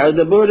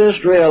 the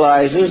Buddhist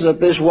realizes that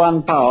this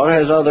one power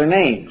has other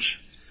names.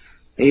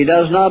 He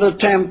does not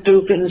attempt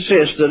to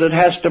insist that it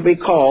has to be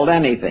called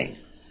anything,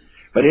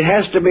 but it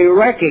has to be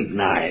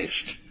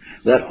recognized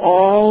that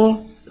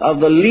all of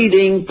the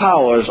leading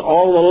powers,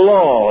 all the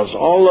laws,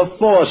 all the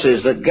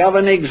forces that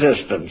govern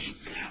existence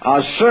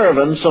are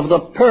servants of the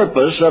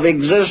purpose of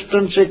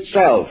existence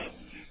itself,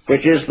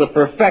 which is the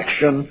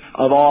perfection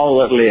of all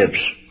that lives.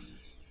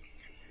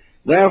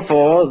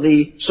 Therefore,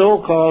 the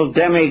so-called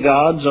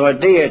demigods or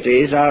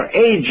deities are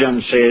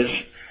agencies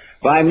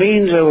by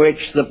means of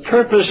which the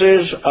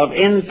purposes of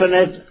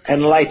infinite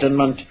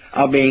enlightenment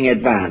are being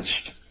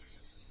advanced.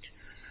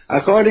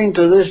 According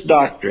to this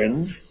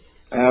doctrine,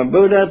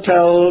 Buddha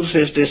tells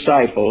his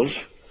disciples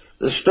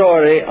the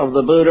story of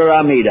the Buddha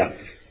Amida,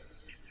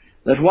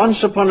 that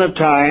once upon a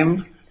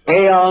time,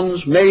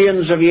 aeons,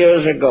 millions of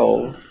years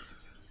ago,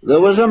 there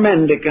was a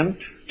mendicant,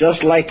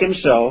 just like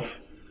himself,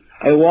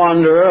 a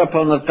wanderer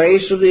upon the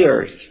face of the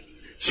earth,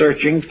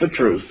 searching for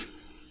truth.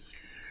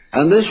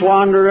 And this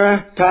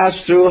wanderer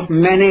passed through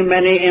many,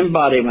 many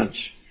embodiments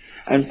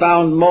and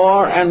found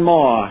more and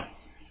more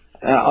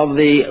of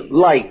the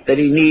light that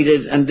he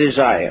needed and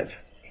desired.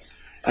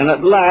 And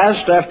at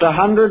last, after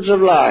hundreds of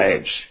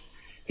lives,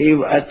 he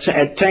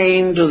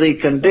attained to the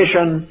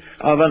condition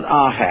of an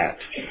arhat,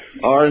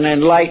 or an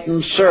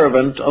enlightened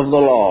servant of the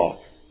law.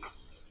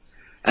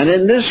 And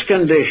in this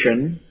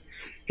condition,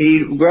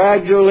 he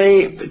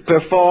gradually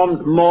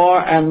performed more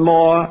and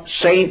more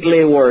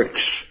saintly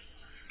works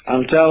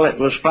until it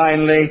was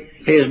finally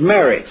his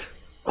merit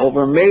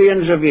over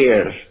millions of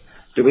years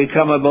to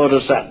become a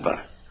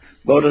bodhisattva.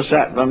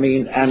 Bodhisattva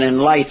means an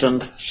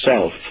enlightened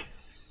self.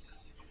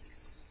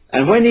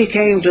 And when he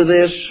came to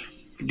this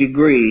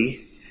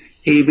degree,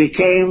 he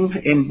became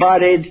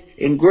embodied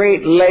in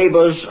great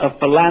labors of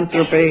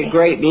philanthropy,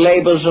 great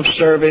labors of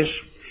service.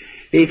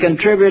 He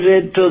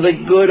contributed to the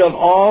good of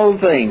all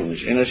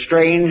things in a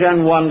strange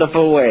and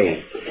wonderful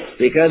way,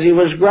 because he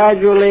was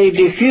gradually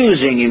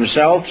diffusing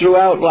himself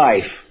throughout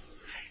life.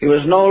 He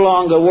was no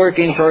longer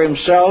working for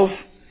himself.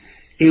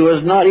 He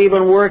was not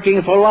even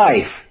working for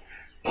life.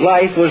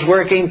 Life was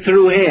working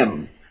through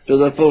him to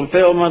the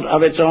fulfillment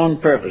of its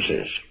own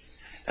purposes.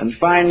 And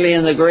finally,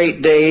 in the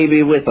great day,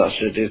 be with us,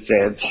 it is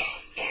said,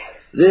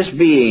 this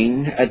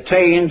being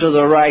attained to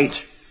the right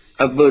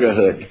of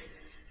Buddhahood.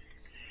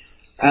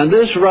 And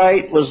this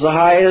right was the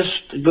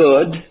highest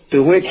good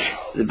to which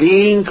the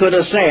being could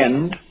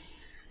ascend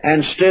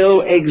and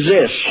still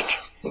exist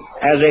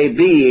as a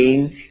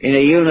being in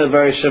a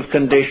universe of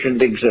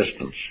conditioned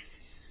existence.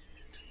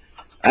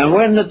 And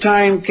when the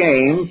time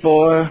came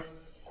for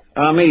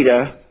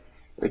Amida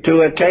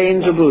to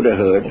attain to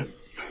Buddhahood,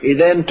 he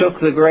then took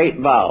the great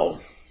vow.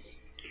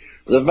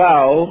 The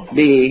vow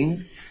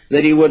being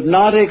that he would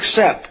not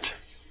accept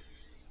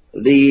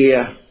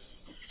the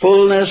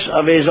fullness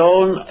of his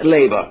own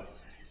labor.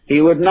 He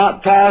would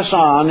not pass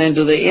on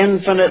into the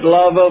infinite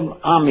love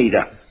of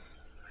Amida.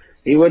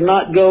 He would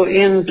not go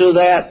into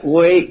that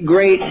great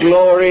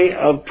glory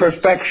of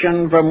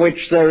perfection from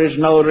which there is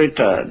no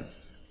return.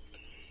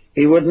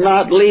 He would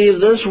not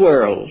leave this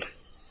world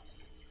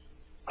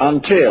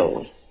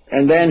until,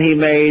 and then he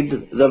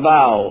made the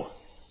vow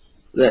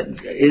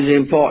that is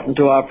important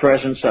to our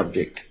present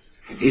subject.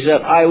 He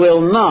said, I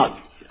will not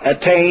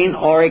attain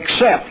or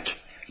accept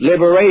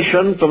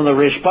liberation from the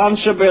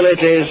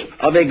responsibilities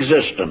of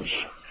existence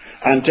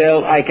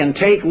until I can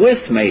take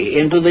with me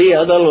into the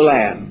other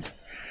land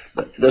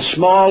the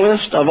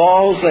smallest of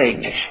all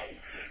things,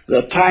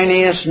 the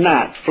tiniest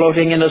gnat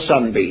floating in a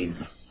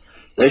sunbeam.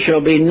 There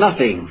shall be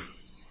nothing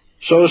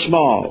so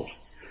small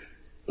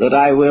that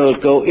I will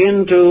go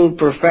into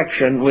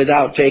perfection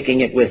without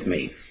taking it with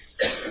me.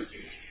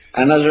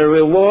 And as a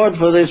reward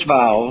for this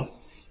vow,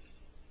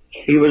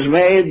 he was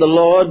made the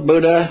Lord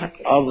Buddha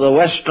of the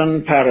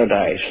Western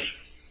Paradise,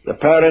 the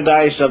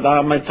paradise of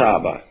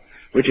Amitabha,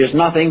 which is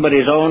nothing but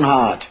his own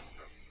heart.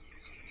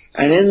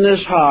 And in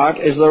this heart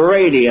is the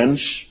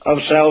radiance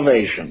of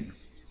salvation,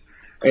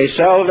 a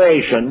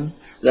salvation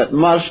that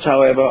must,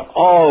 however,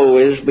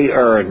 always be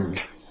earned,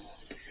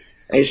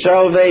 a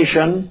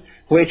salvation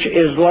which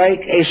is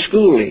like a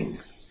schooling.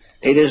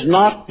 It is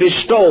not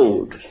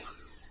bestowed.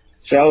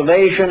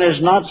 Salvation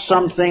is not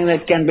something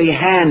that can be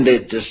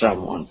handed to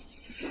someone.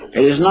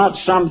 It is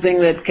not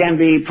something that can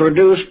be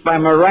produced by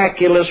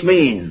miraculous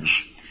means.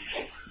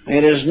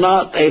 It is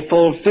not a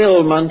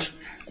fulfillment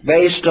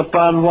based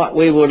upon what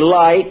we would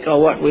like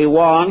or what we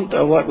want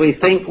or what we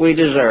think we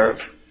deserve.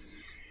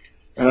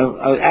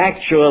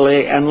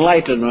 Actually,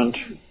 enlightenment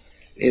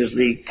is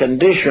the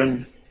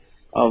condition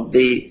of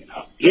the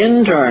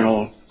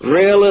internal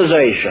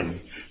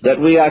realization that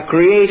we are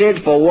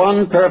created for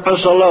one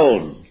purpose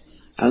alone,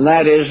 and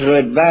that is to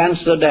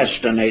advance the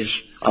destinies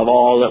of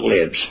all that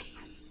lives.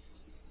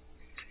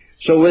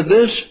 So with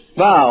this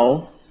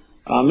vow,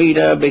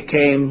 Amida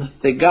became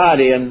the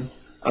guardian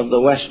of the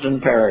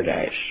Western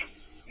Paradise.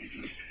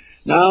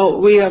 Now,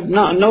 we have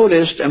not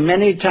noticed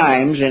many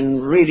times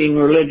in reading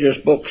religious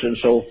books and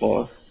so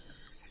forth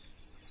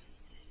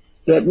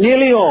that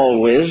nearly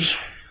always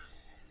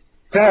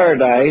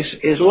paradise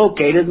is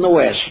located in the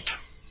West.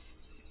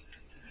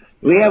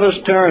 We have a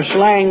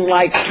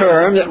slang-like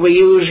term that we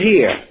use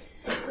here,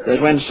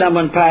 that when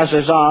someone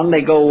passes on,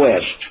 they go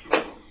west.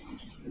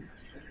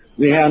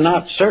 We are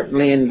not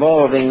certainly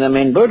involving them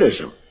in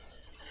Buddhism,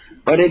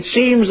 but it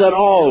seems that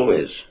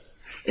always,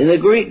 in the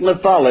Greek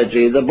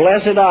mythology, the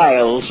Blessed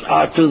Isles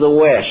are to the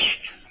west.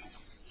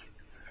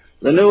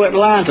 The New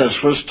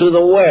Atlantis was to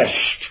the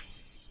west.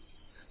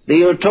 The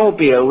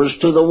Utopia was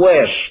to the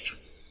west.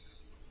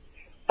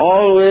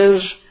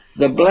 Always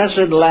the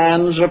blessed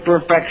lands of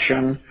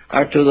perfection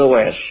are to the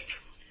west.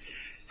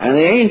 And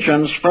the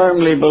ancients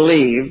firmly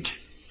believed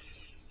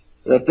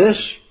that this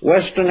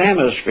Western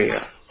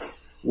Hemisphere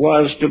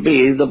was to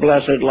be the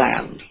blessed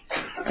land.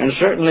 And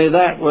certainly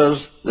that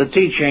was the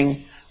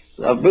teaching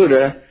of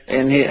Buddha,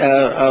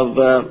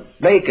 of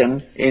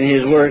Bacon, in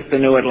his work, The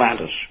New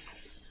Atlantis.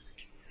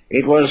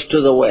 It was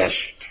to the west.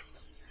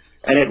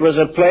 And it was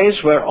a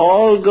place where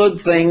all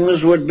good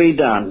things would be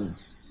done,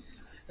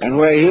 and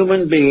where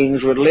human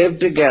beings would live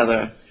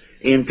together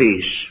in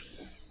peace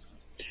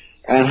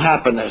and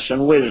happiness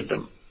and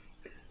wisdom.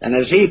 And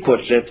as he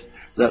puts it,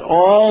 that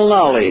all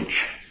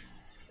knowledge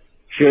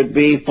should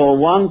be for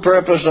one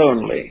purpose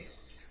only,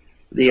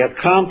 the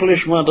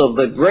accomplishment of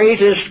the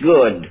greatest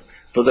good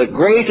for the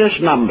greatest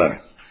number,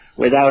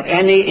 without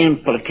any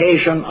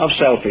implication of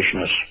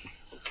selfishness.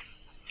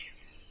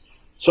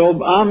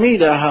 So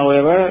Amida,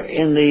 however,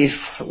 in the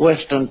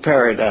Western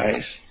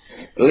paradise,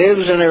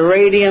 lives in a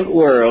radiant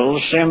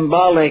world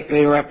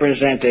symbolically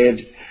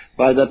represented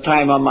by the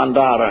Taima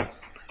Mandara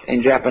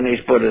in Japanese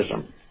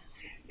Buddhism.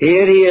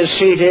 Here he is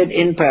seated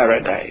in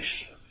paradise,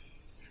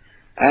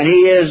 and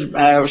he is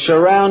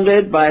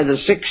surrounded by the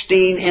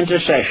 16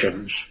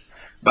 intercessions,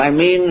 by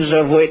means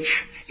of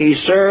which he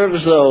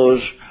serves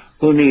those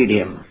who need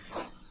him.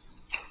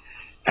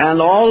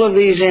 And all of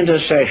these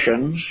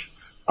intercessions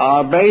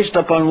are based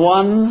upon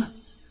one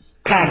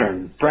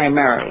pattern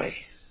primarily,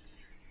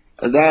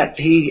 that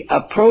he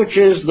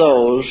approaches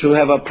those who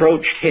have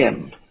approached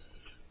him.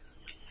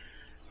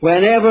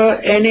 Whenever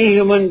any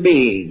human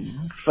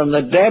being from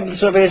the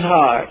depths of his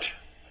heart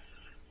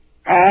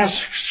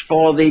asks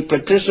for the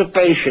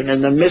participation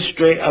in the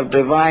mystery of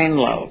divine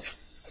love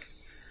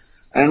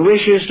and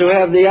wishes to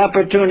have the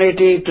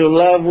opportunity to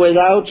love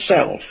without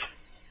self,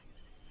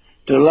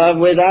 to love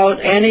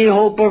without any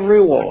hope of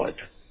reward,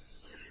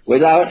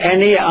 without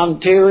any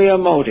ulterior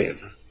motive,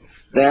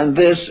 then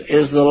this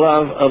is the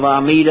love of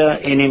Amida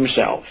in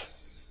himself.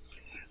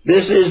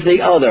 This is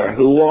the other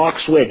who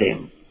walks with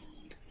him.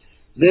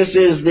 This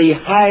is the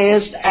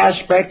highest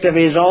aspect of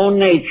his own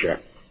nature,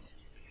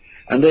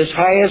 and this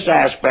highest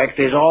aspect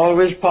is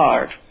always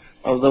part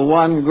of the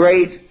one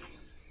great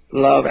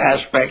love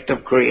aspect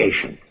of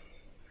creation.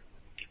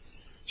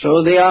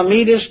 So the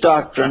Amidist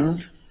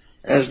doctrine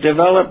has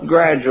developed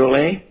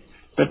gradually,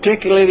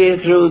 particularly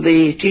through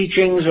the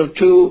teachings of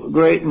two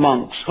great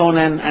monks,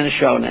 Honen and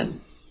Shonen.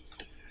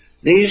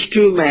 These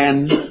two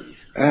men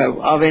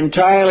of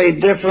entirely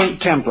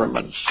different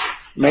temperaments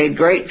made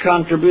great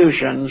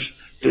contributions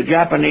to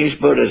Japanese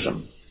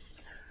Buddhism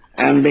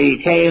and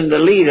became the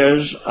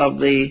leaders of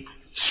the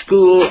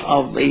school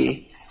of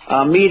the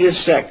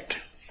Amidist sect.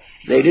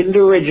 They didn't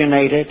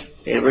originate it.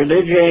 It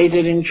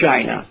originated in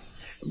China,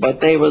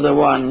 but they were the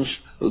ones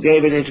who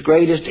gave it its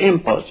greatest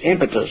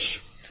impetus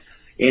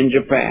in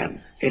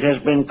Japan. It has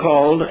been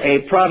called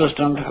a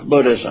Protestant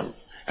Buddhism,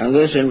 and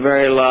this in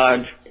very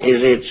large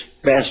is its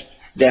best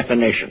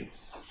definition.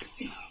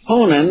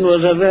 Honen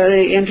was a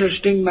very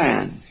interesting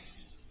man.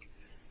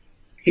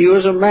 He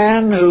was a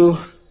man who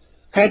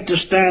had to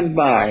stand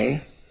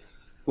by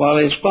while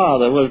his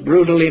father was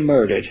brutally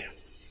murdered.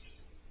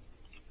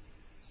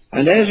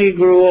 And as he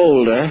grew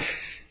older,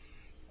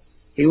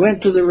 he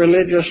went to the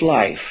religious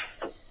life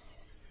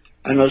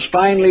and was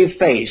finally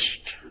faced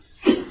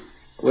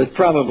with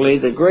probably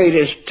the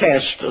greatest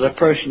test that a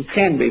person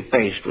can be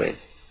faced with.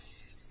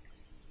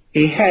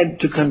 He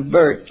had to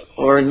convert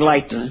or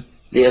enlighten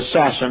the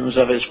assassins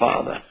of his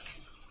father.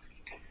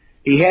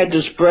 He had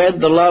to spread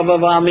the love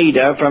of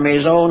Amida from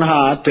his own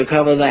heart to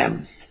cover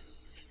them.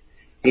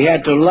 He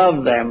had to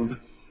love them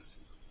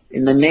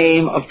in the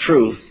name of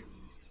truth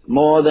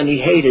more than he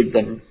hated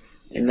them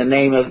in the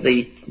name of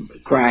the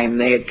crime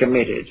they had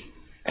committed.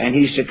 And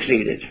he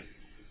succeeded.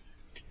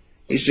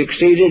 He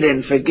succeeded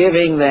in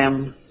forgiving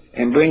them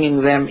and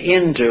bringing them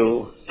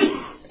into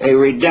a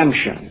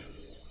redemption.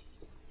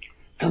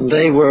 And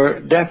they were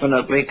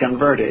definitely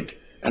converted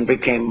and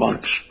became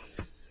monks.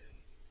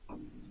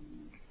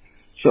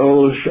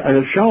 So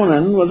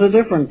Shonen was a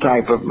different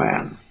type of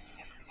man.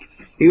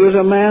 He was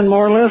a man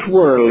more or less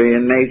worldly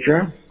in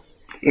nature,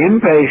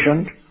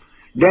 impatient,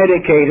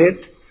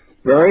 dedicated,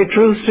 very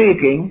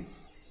truth-seeking,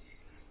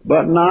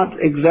 but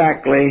not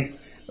exactly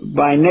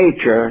by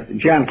nature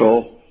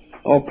gentle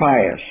or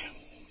pious.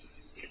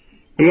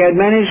 He had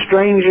many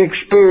strange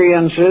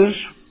experiences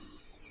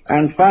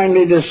and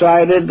finally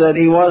decided that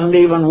he wasn't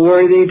even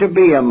worthy to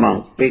be a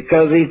monk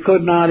because he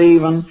could not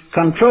even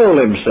control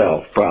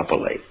himself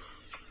properly.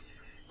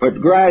 But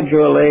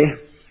gradually,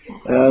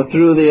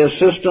 through the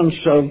assistance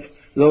of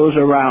those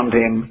around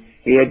him,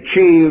 he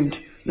achieved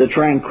the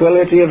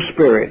tranquility of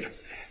spirit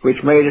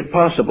which made it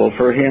possible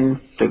for him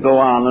to go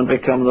on and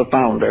become the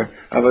founder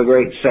of a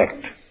great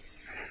sect.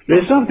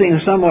 There's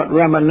something somewhat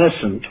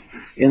reminiscent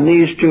in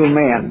these two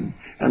men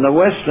and the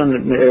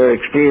Western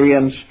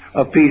experience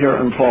of Peter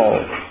and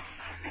Paul.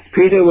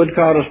 Peter would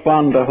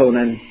correspond to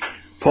Honen,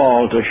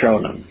 Paul to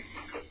Shonen.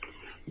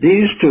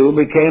 These two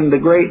became the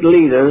great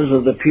leaders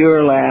of the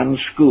Pure Land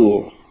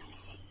school,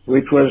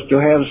 which was to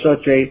have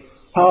such a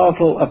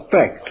powerful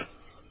effect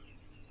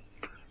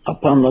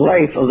upon the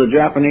life of the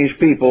Japanese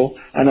people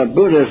and of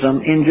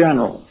Buddhism in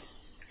general.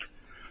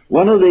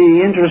 One of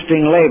the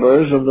interesting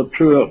labors of the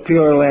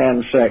Pure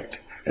Land sect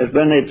has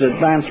been its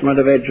advancement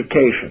of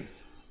education.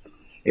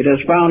 It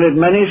has founded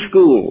many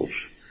schools,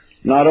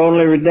 not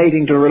only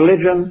relating to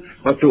religion,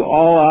 but to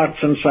all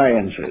arts and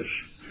sciences.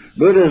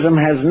 Buddhism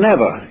has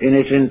never, in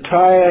its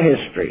entire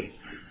history,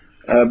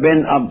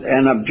 been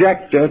an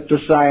objector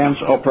to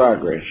science or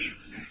progress.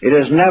 It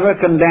has never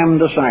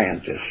condemned a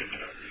scientist.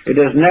 It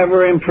has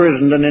never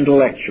imprisoned an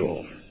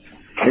intellectual.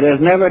 It has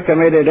never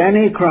committed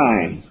any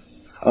crime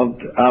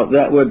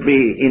that would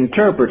be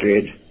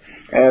interpreted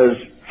as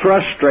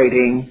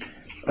frustrating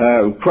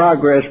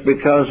progress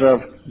because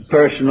of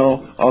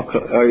personal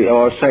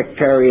or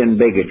sectarian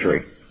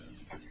bigotry.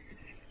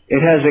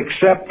 It has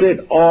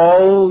accepted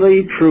all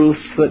the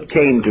truths that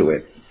came to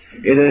it.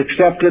 It has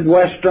accepted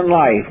Western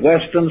life,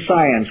 Western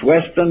science,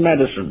 Western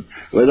medicine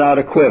without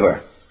a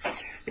quiver.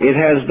 It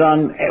has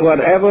done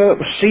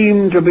whatever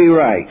seemed to be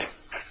right,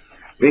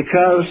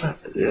 because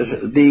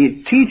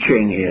the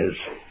teaching is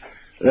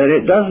that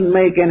it doesn't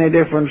make any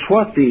difference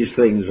what these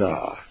things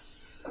are.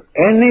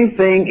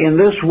 Anything in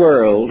this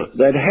world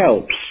that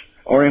helps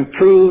or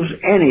improves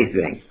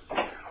anything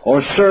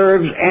or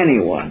serves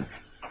anyone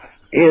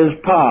is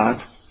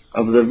part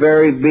of the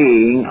very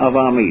being of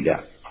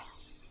Amida.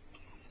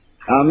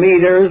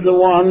 Amida is the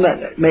one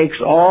that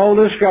makes all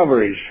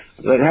discoveries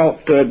that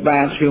help to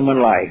advance human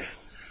life.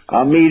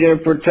 Amida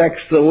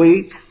protects the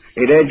weak,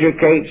 it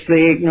educates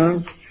the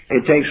ignorant,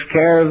 it takes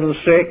care of the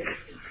sick,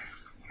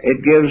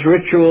 it gives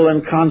ritual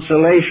and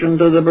consolation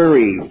to the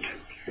bereaved.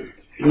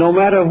 No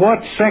matter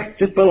what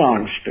sect it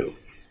belongs to,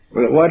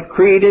 what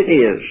creed it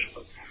is,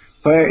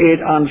 where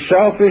it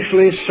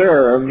unselfishly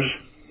serves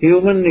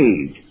human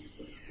need,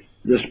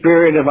 the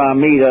spirit of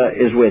Amida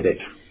is with it.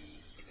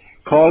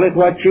 Call it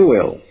what you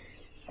will.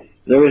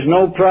 There is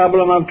no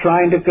problem of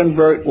trying to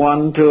convert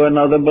one to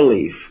another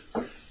belief.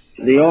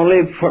 The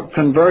only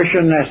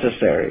conversion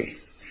necessary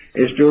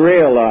is to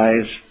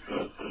realize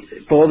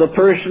for the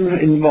person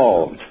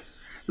involved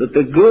that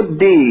the good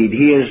deed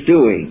he is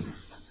doing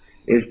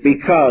is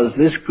because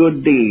this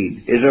good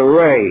deed is a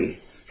ray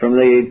from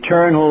the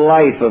eternal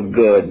life of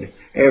good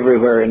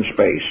everywhere in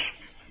space.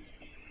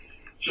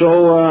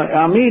 So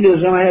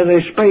Amidism has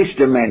a space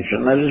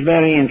dimension that is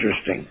very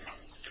interesting.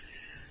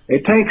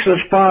 It takes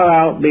us far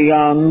out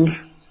beyond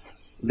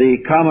the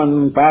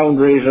common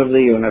boundaries of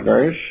the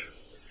universe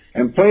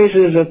and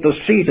places at the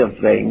seat of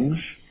things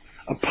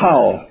a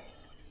power,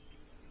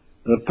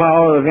 the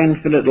power of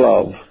infinite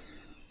love,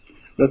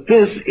 that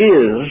this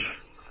is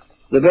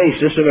the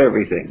basis of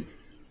everything.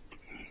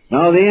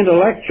 Now the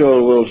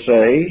intellectual will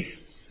say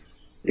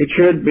it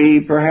should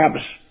be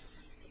perhaps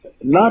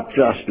not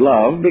just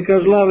love,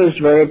 because love is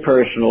very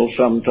personal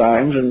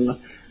sometimes and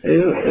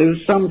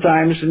is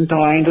sometimes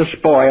inclined to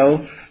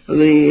spoil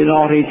the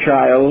naughty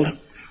child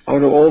or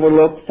to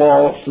overlook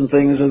faults and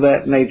things of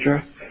that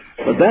nature.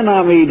 But then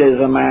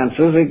Amidism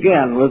answers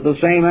again with the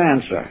same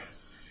answer.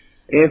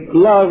 If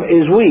love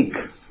is weak,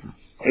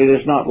 it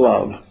is not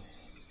love.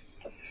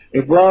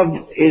 If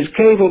love is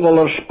capable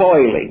of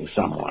spoiling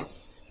someone,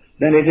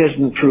 then it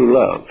isn't true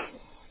love.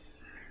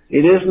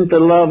 It isn't the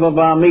love of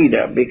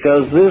Amida,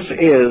 because this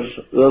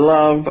is the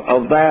love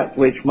of that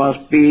which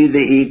must be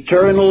the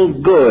eternal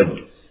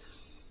good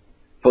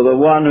for the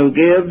one who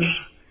gives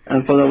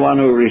and for the one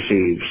who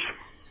receives.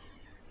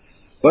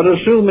 But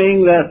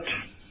assuming that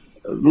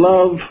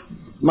love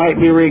might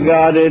be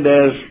regarded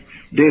as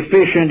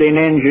deficient in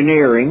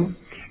engineering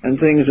and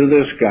things of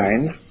this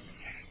kind,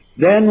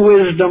 then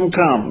wisdom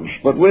comes.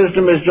 But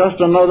wisdom is just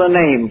another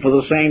name for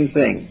the same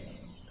thing.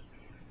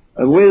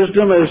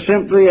 Wisdom is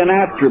simply an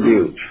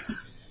attribute,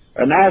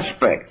 an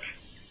aspect.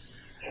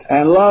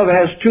 And love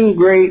has two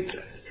great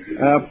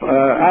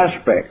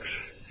aspects.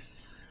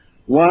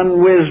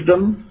 One,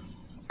 wisdom,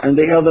 and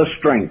the other,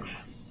 strength.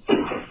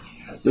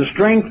 The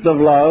strength of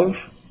love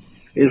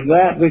is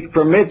that which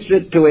permits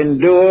it to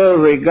endure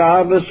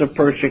regardless of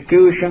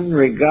persecution,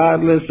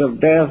 regardless of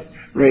death,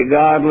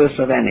 regardless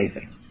of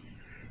anything.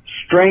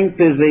 Strength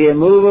is the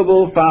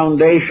immovable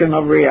foundation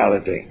of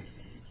reality.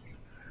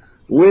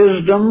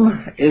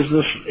 Wisdom is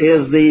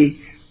the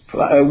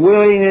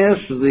willingness,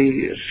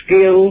 the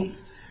skill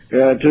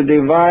to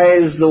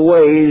devise the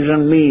ways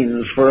and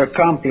means for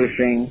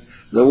accomplishing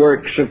the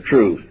works of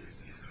truth.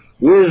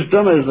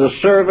 Wisdom is the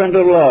servant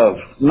of love,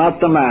 not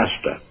the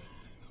master.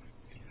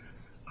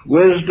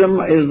 Wisdom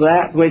is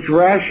that which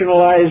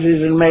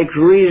rationalizes and makes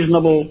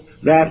reasonable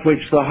that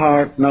which the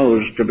heart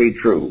knows to be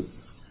true.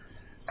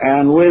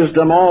 And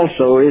wisdom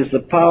also is the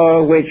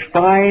power which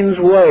finds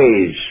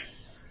ways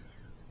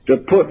to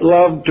put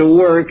love to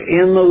work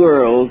in the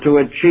world to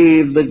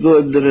achieve the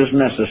good that is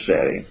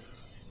necessary.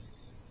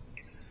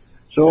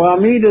 So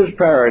Amida's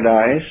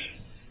paradise,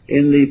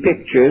 in the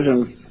pictures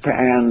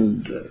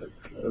and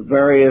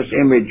various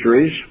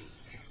imageries,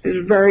 is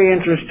a very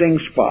interesting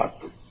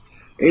spot.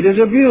 It is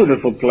a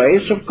beautiful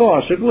place, of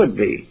course it would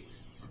be.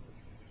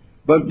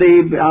 But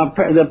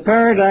the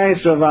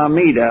paradise of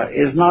Amida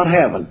is not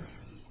heaven.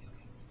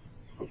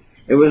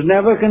 It was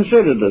never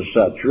considered as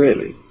such,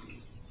 really.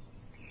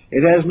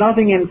 It has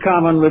nothing in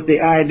common with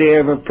the idea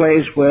of a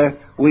place where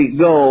we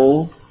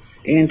go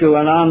into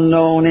an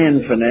unknown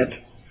infinite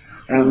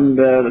and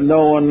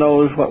no one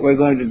knows what we're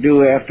going to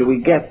do after we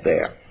get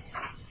there.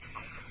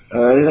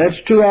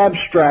 That's too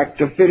abstract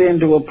to fit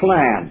into a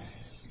plan.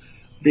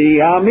 The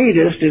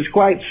Amidist is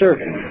quite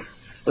certain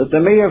that the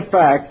mere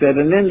fact that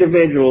an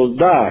individual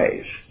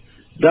dies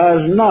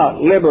does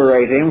not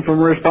liberate him from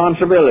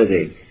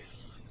responsibility.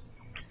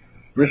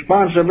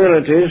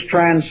 Responsibilities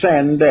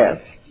transcend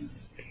death.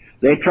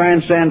 They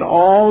transcend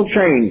all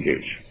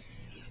changes.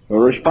 The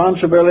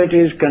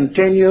responsibilities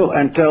continue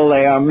until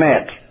they are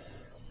met.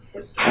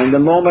 And the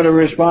moment a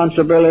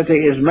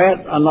responsibility is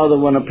met, another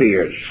one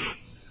appears.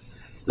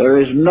 There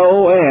is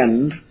no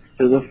end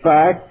to the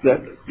fact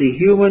that the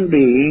human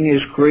being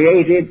is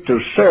created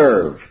to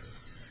serve.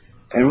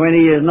 And when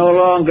he is no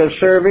longer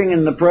serving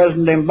in the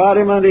present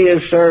embodiment, he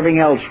is serving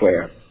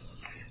elsewhere.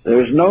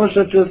 There is no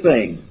such a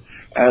thing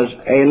as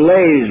a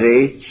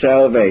lazy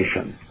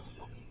salvation.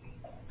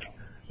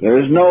 There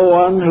is no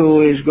one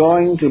who is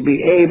going to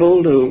be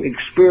able to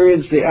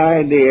experience the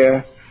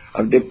idea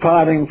of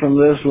departing from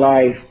this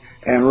life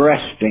and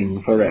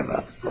resting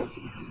forever.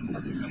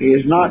 He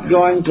is not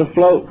going to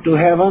float to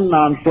heaven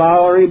on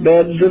flowery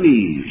beds of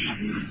ease,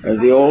 as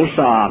the old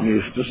psalm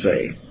used to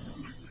say.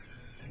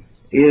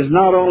 He is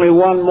not only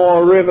one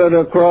more river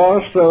to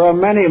cross, there are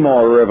many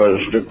more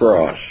rivers to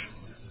cross.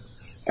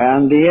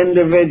 And the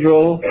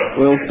individual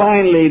will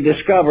finally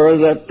discover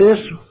that this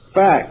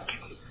fact,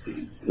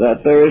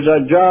 that there is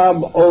a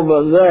job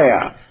over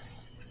there,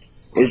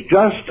 is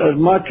just as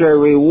much a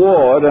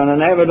reward and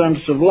an evidence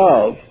of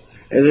love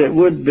as it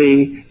would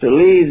be to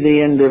leave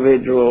the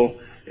individual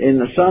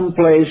in some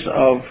place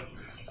of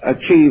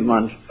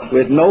achievement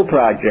with no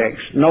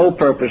projects, no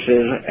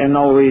purposes, and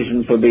no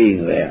reason for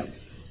being there.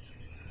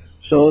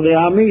 So the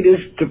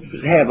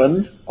Amidist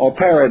heaven, or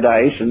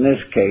paradise in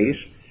this case,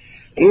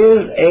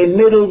 is a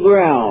middle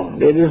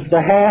ground. It is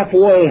the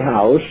halfway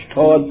house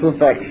toward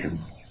perfection.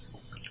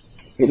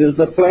 It is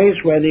the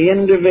place where the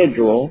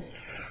individual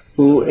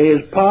who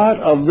is part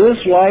of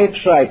this life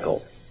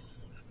cycle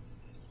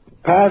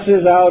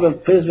passes out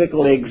of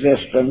physical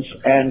existence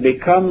and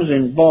becomes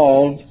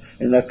involved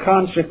in the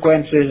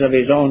consequences of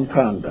his own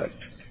conduct.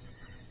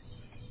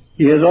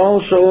 He is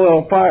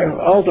also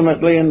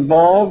ultimately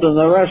involved in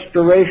the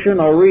restoration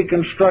or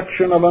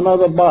reconstruction of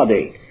another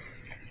body,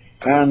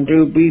 and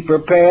to be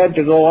prepared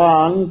to go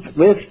on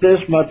with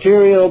this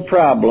material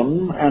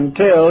problem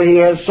until he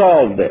has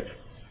solved it.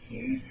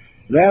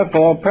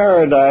 Therefore,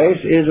 paradise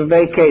is a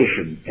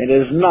vacation. It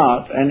is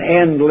not an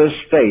endless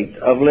state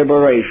of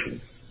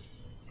liberation.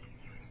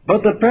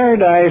 But the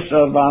paradise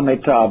of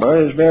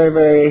Amitabha is a very,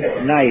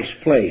 very nice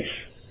place.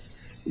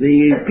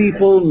 The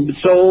people,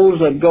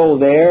 souls that go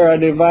there are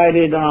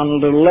divided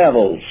on the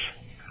levels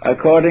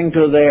according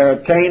to their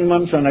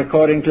attainments and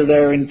according to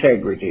their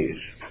integrities.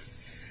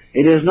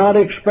 It is not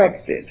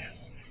expected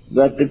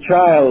that the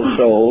child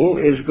soul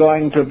is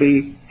going to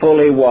be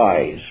fully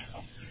wise.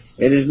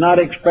 It is not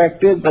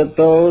expected that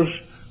those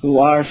who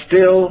are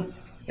still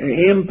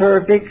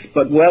imperfect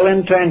but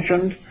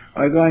well-intentioned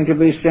are going to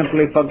be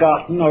simply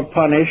forgotten or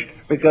punished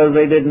because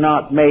they did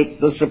not make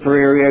the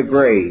superior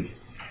grade.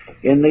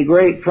 In the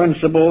great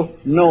principle,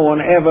 no one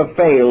ever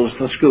fails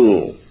the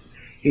school.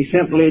 He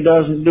simply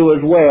doesn't do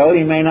as well.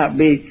 He may not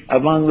be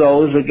among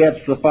those that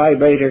gets the Phi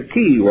Beta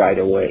key right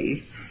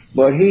away,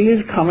 but he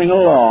is coming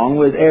along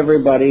with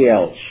everybody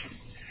else.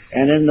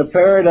 And in the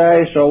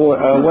paradise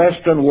or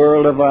western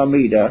world of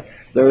Amida,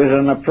 there is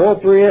an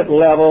appropriate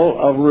level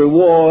of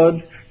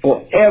reward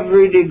for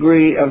every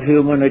degree of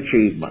human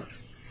achievement.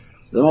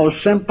 The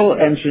most simple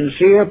and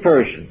sincere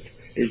person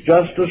is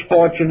just as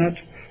fortunate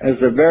as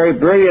the very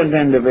brilliant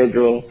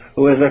individual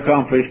who has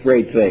accomplished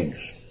great things.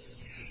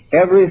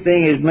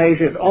 Everything is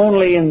measured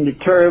only in the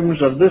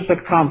terms of this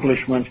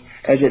accomplishment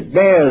as it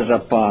bears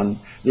upon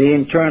the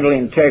internal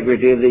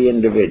integrity of the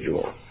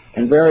individual.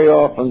 And very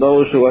often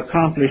those who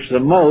accomplish the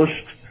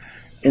most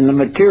in the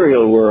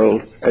material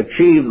world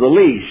achieve the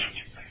least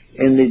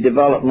in the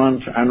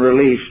development and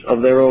release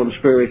of their own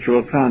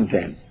spiritual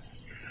content.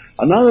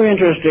 Another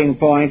interesting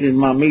point in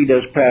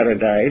Mamida's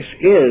paradise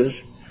is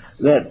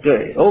that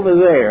over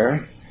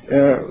there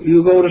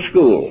you go to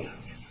school.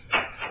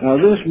 Now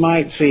this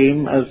might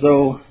seem as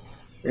though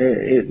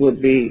it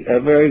would be a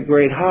very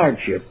great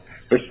hardship,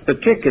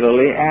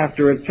 particularly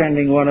after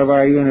attending one of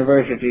our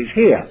universities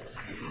here.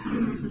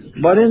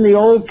 But in the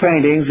old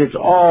paintings, it's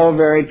all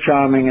very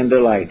charming and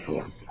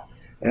delightful.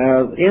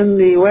 In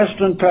the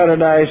western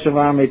paradise of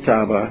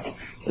Amitabha,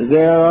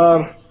 there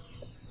are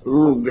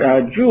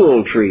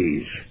jewel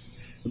trees,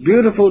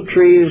 beautiful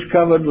trees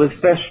covered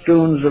with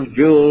festoons of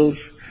jewels,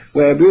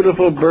 where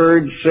beautiful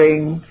birds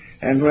sing,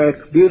 and where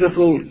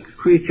beautiful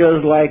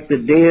creatures like the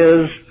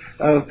deers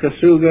of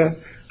Kasuga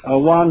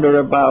wander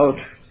about,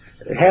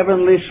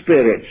 heavenly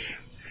spirits.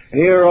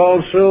 Here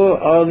also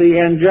are the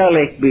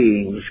angelic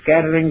beings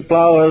scattering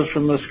flowers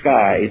from the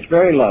sky. It's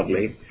very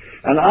lovely.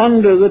 And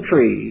under the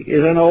tree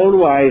is an old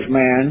wise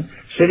man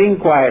sitting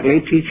quietly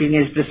teaching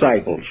his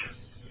disciples.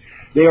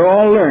 They are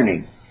all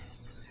learning.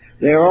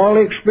 They are all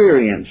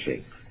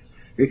experiencing.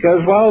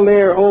 Because while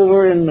they're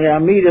over in the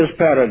Amida's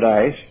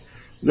paradise,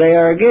 they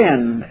are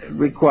again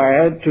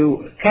required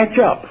to catch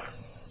up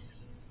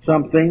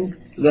something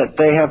that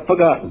they have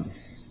forgotten.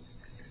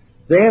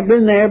 They have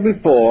been there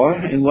before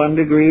in one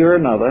degree or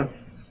another,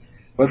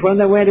 but when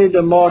they went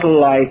into mortal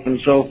life and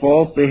so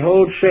forth, the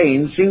whole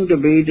chain seemed to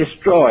be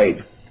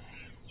destroyed.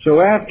 So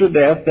after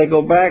death, they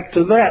go back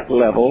to that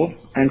level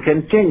and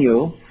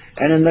continue,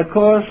 and in the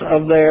course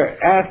of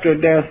their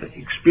after-death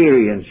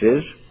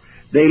experiences,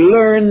 they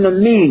learn the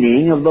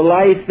meaning of the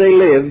life they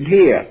lived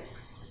here.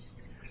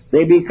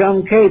 They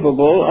become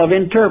capable of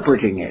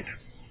interpreting it.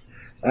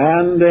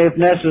 And if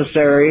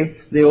necessary,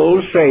 the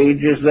old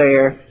sage is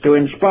there to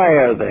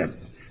inspire them.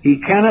 He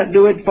cannot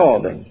do it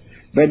for them,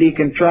 but he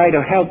can try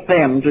to help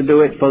them to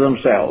do it for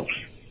themselves.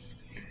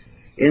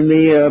 In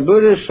the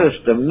Buddhist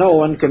system, no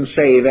one can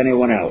save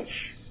anyone else.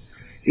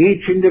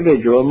 Each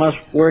individual must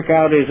work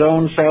out his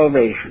own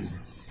salvation.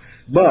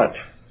 But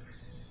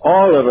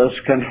all of us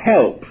can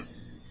help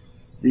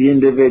the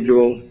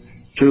individual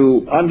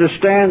to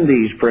understand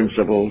these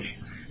principles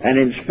and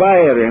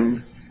inspire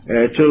him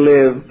to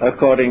live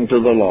according to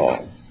the law.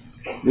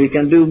 We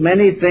can do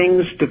many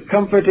things to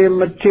comfort him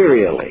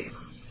materially.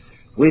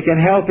 We can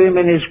help him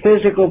in his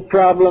physical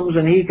problems,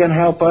 and he can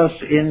help us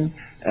in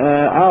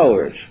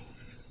ours.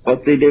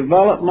 But the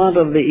development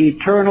of the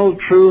eternal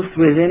truth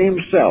within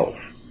himself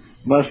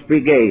must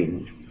be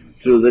gained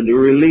through the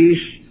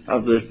release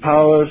of the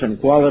powers and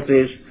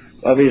qualities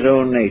of his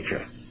own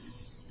nature.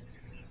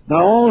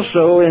 Now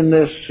also in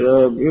this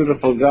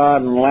beautiful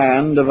garden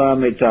land of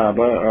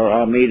Amitabha, or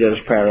Amida's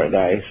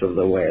paradise of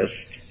the West,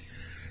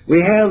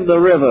 we have the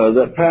river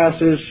that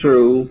passes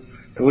through,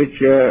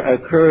 which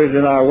occurs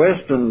in our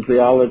Western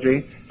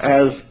theology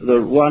as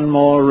the one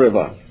more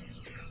river,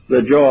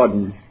 the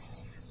Jordan,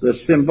 the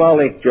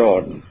symbolic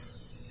Jordan,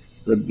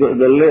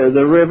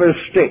 the river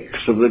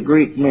Styx of the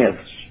Greek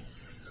myths,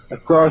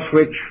 across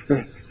which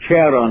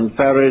Charon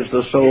ferries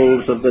the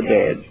souls of the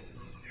dead.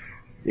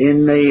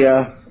 In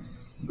the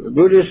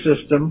Buddhist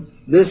system,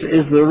 this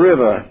is the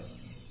river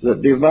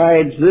that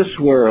divides this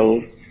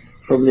world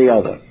from the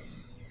other.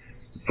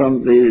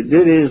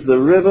 It is the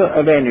river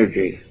of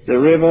energy, the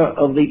river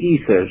of the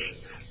ethers,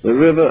 the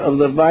river of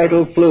the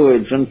vital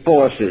fluids and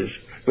forces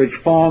which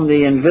form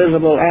the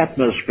invisible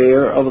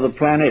atmosphere of the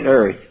planet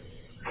Earth.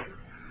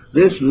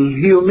 This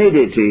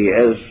humidity,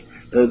 as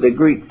the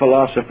Greek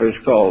philosophers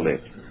called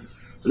it,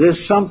 this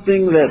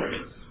something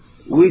that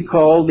we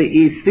call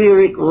the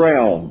etheric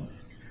realm,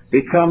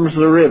 becomes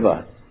the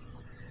river.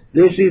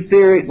 This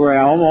etheric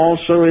realm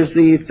also is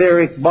the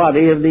etheric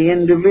body of the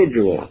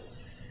individual,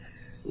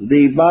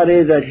 the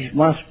body that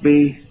must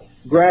be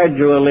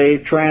gradually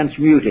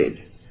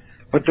transmuted.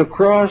 But to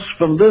cross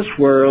from this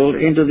world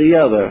into the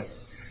other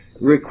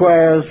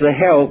requires the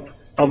help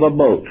of a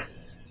boat.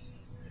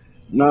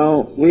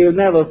 Now, we have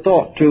never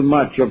thought too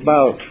much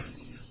about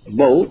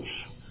boats,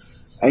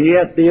 and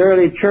yet the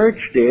early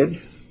church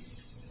did.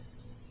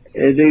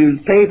 The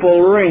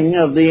papal ring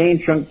of the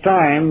ancient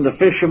time, the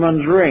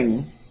fisherman's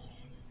ring,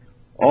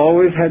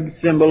 always had the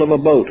symbol of a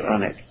boat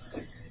on it.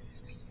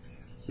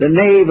 The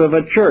nave of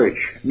a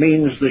church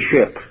means the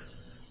ship,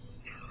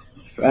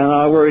 and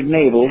our word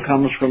naval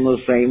comes from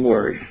the same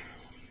word.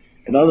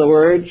 In other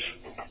words,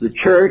 the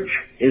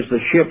church is the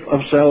ship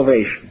of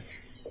salvation,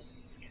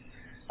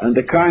 and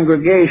the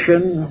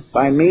congregation,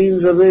 by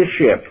means of this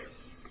ship,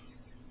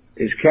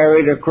 is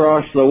carried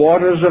across the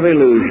waters of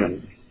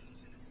illusion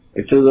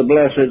to the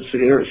blessed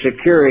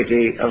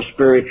security of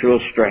spiritual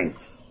strength.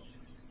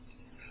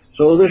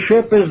 So the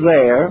ship is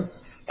there,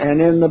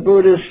 and in the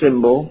Buddhist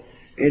symbol,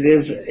 it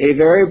is a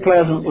very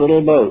pleasant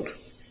little boat.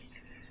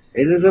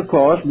 It is, of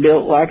course,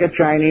 built like a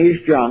Chinese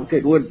junk.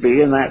 It would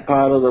be in that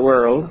part of the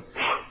world.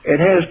 It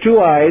has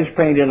two eyes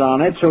painted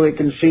on it so it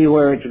can see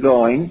where it's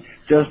going,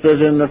 just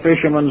as in the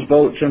fishermen's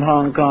boats in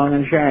Hong Kong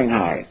and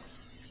Shanghai.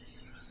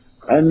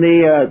 And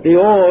the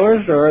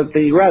oars, or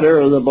the rudder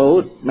of the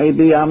boat, may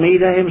be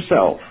Amida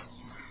himself,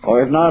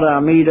 or if not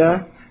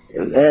Amida,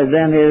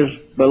 then his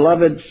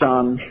beloved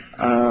son,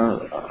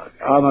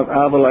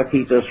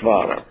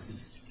 Avalokitesvara,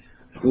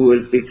 who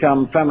has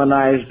become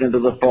feminized into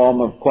the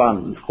form of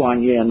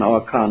Kuan Yin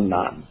or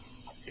Kannan.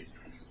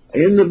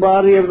 In the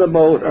body of the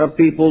boat are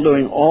people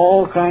doing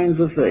all kinds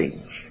of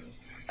things.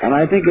 And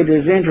I think it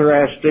is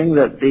interesting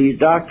that the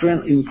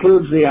doctrine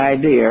includes the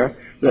idea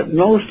that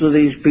most of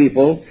these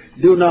people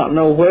do not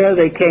know where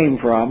they came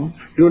from,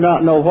 do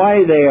not know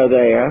why they are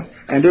there,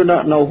 and do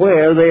not know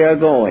where they are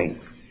going.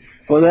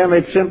 For them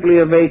it's simply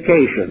a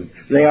vacation.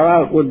 They are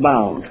outward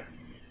bound.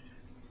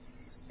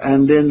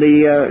 And in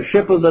the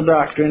ship of the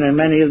doctrine, and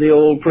many of the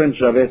old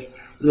prints of it,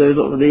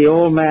 the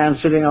old man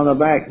sitting on the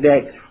back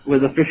deck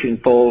with a fishing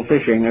pole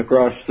fishing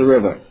across the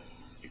river.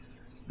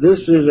 This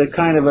is a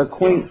kind of a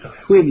quaint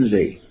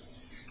whimsy,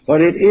 But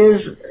it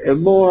is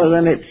more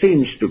than it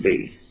seems to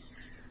be,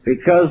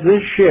 because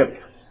this ship,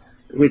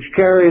 which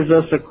carries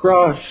us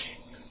across,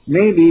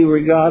 may be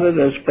regarded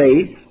as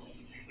faith,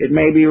 it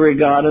may be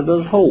regarded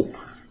as hope,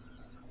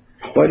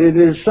 but it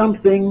is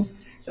something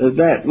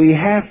that we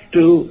have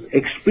to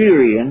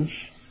experience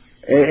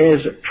as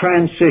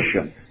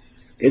transition.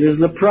 It is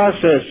the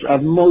process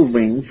of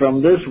moving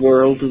from this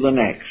world to the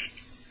next.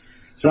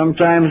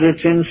 Sometimes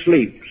it's in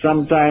sleep,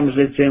 sometimes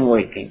it's in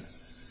waking.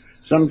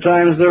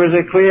 Sometimes there is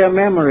a clear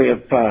memory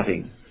of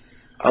parting,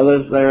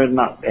 others there is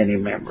not any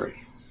memory.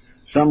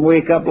 Some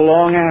wake up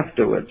long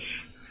afterwards.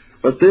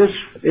 But this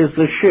is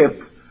the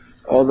ship,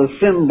 or the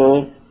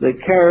symbol,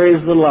 that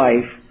carries the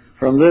life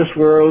from this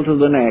world to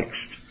the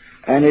next,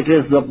 and it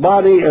is the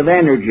body of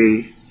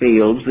energy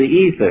fields, the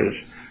ethers,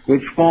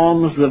 which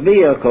forms the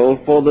vehicle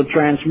for the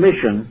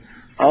transmission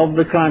of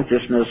the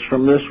consciousness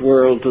from this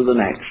world to the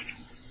next.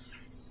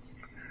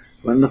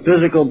 When the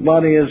physical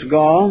body is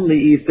gone,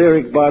 the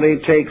etheric body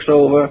takes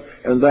over,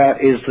 and that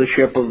is the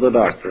ship of the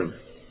doctrine.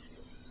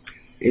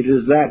 It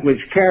is that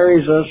which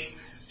carries us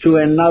to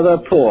another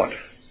port,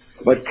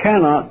 but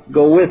cannot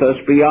go with us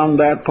beyond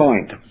that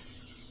point.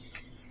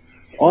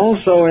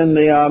 Also in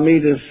the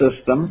Amida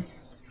system,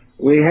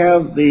 we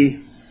have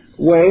the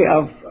way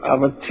of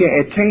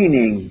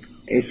attaining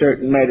a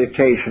certain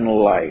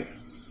meditational life.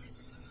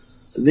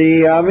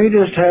 The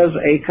Amidist has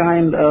a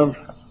kind of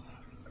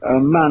a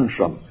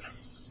mantra,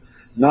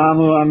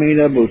 Namu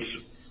Amida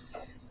Butsu,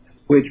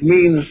 which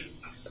means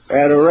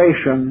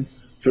adoration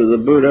to the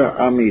Buddha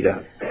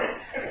Amida.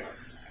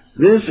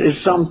 This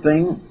is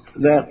something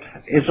that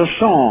is a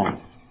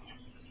song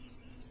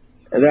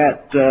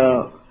that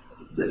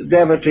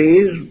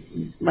devotees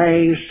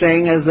may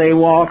sing as they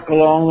walk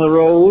along the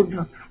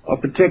road, or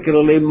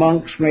particularly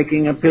monks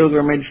making a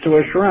pilgrimage to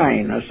a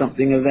shrine or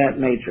something of that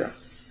nature.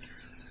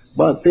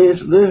 But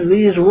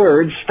these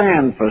words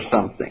stand for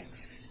something.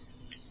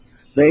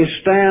 They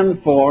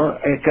stand for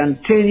a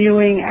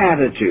continuing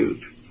attitude.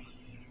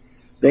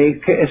 They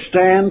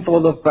stand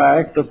for the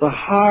fact that the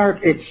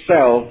heart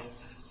itself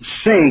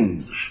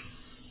sings.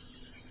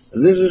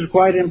 This is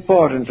quite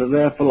important to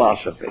their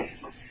philosophy.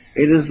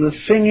 It is the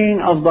singing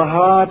of the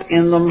heart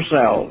in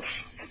themselves.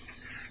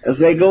 As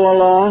they go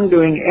along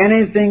doing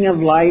anything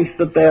of life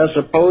that they are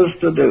supposed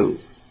to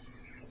do,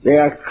 they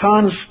are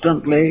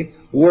constantly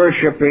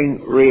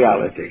worshiping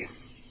reality.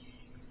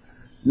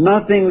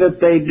 Nothing that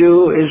they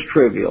do is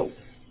trivial.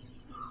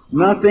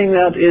 Nothing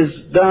that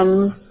is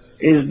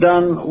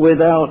done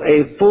without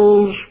a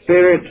full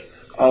spirit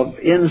of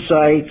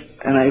insight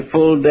and a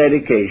full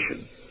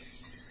dedication.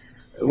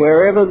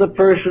 Wherever the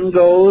person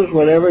goes,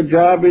 whatever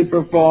job he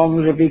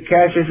performs, if he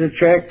cashes a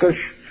check or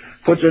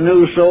puts a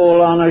new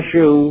sole on a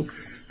shoe,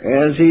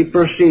 as he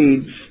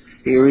proceeds,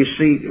 he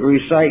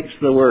recites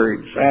the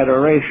words,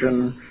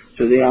 adoration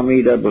to the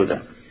Amida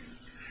Buddha.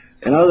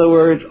 In other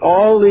words,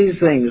 all these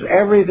things,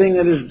 everything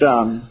that is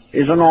done,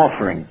 is an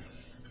offering.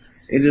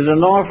 It is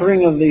an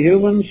offering of the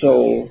human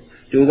soul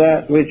to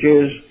that which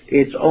is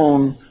its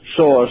own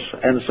source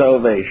and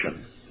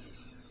salvation.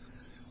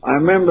 I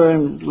remember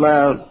in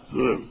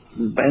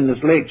the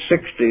late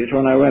 60s,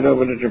 when I went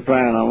over to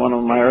Japan on one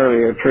of my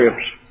earlier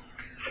trips,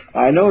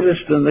 I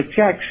noticed in the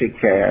taxi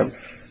cab,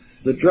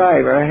 the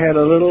driver had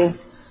a little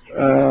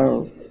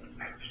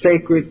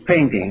sacred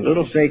painting,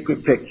 little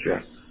sacred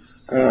picture,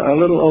 a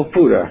little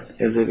ofuda,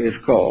 as it is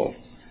called,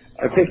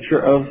 a picture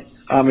of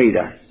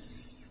Amida.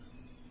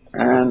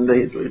 And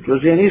it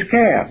was in his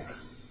cab.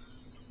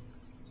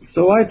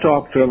 So I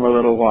talked to him a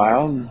little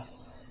while,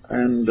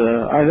 and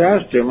I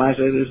asked him, I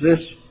said, is this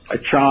a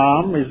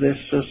charm? Is this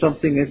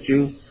something that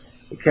you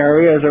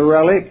carry as a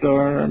relic,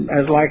 or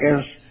as like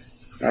a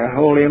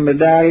holy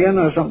medallion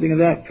or something of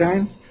that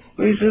kind?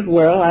 Well, he said,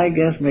 well, I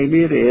guess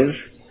maybe it is.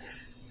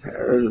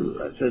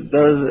 I said,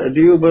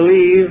 do you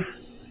believe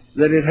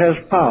that it has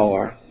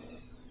power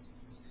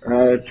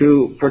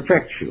to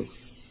protect you?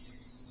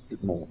 He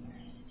said, no.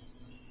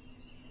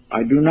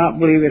 I do not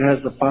believe it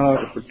has the power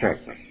to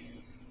protect me,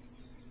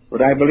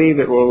 but I believe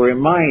it will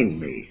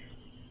remind me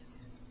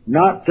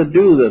not to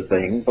do the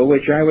thing for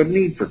which I would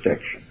need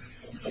protection.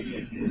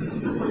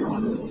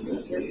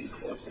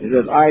 He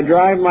said, I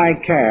drive my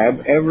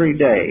cab every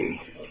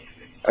day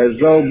as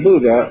though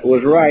Buddha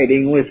was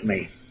riding with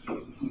me.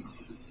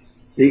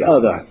 The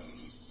other.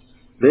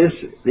 This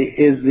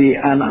is the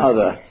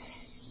another.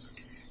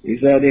 He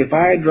said, if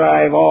I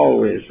drive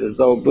always as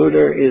though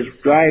Buddha is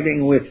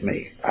driving with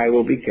me, I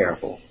will be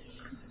careful.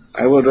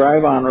 I will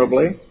drive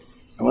honorably,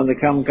 and when the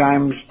time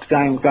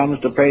comes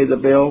to pay the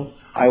bill,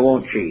 I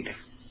won't cheat.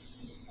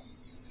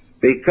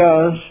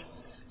 Because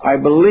I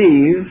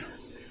believe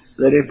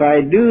that if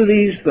I do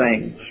these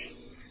things,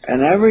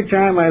 and every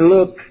time I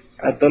look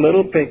at the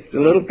little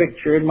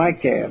picture in my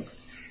cab,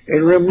 it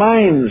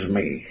reminds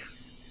me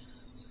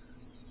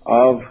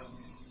of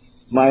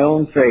my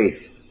own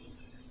faith,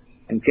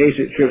 in case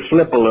it should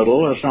slip a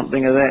little or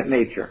something of that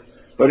nature.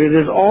 But it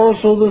is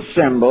also the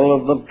symbol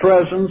of the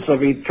presence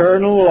of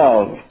eternal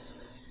love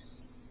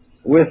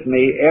with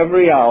me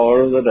every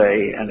hour of the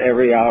day and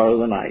every hour of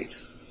the night.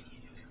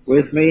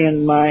 with me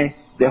in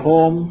the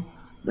home,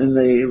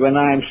 when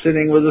I'm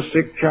sitting with a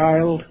sick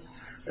child,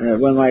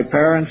 when my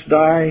parents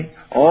die.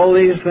 All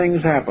these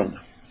things happen.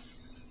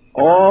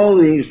 All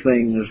these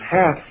things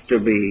have to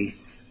be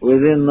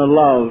within the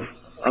love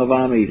of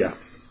Amida.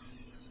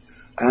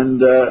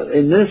 And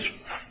in this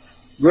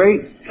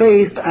great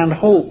faith and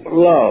hope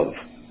love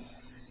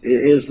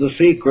is the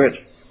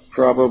secret,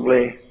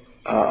 probably,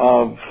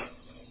 of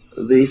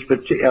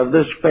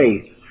this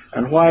faith,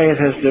 and why it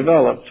has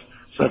developed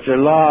such a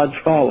large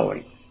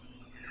following.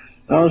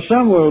 Now,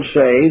 some will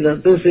say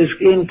that this is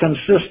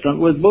inconsistent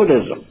with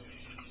Buddhism.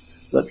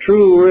 The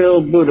true,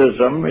 real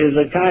Buddhism is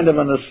a kind of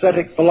an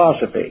ascetic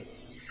philosophy.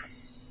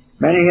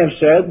 Many have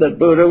said that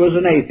Buddha was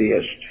an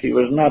atheist. He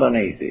was not an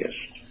atheist.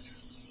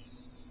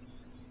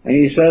 And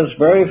he says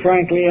very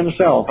frankly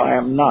himself, I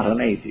am not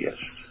an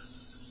atheist.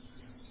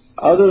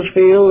 Others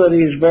feel that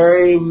he's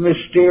very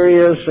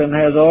mysterious and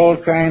has all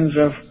kinds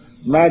of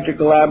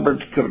magical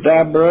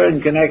abracadabra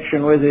in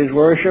connection with his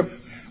worship,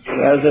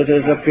 as it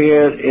has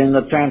appeared in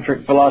the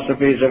tantric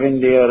philosophies of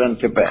India and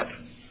Tibet.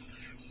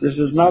 This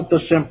is not the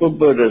simple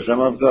Buddhism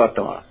of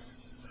Gautama.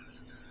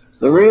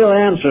 The real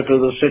answer to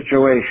the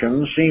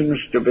situation seems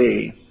to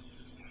be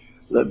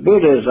that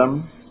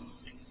Buddhism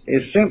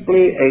is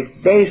simply a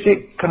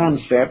basic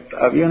concept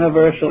of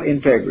universal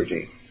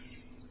integrity.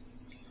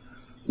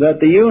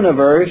 That the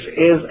universe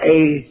is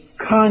a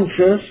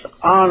conscious,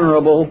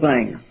 honorable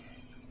thing.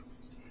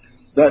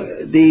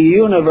 That the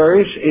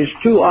universe is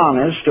too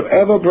honest to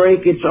ever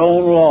break its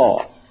own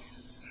law,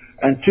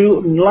 and too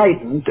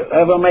enlightened to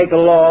ever make a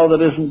law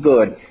that isn't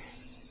good.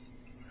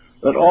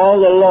 That all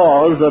the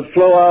laws that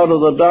flow out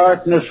of the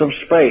darkness of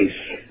space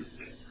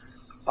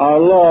are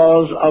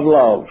laws of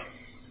love.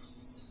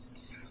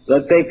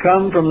 That they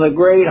come from the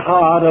great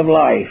heart of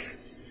life.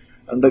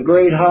 And the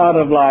great heart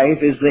of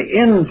life is the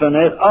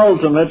infinite,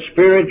 ultimate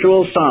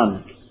spiritual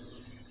sun,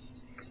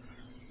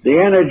 the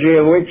energy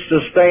of which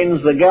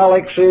sustains the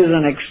galaxies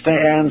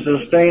and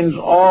sustains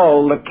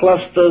all the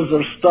clusters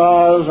of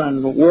stars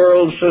and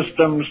world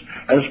systems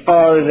as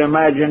far as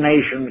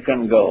imagination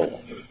can go.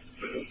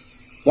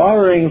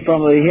 Borrowing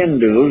from the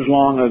Hindus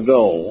long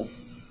ago,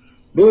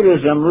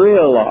 Buddhism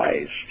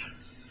realized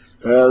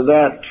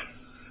that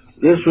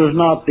this was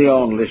not the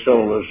only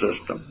solar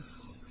system,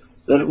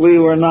 that we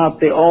were not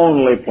the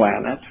only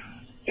planet,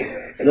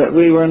 that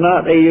we were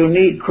not a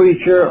unique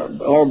creature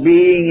or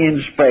being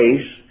in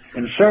space,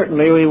 and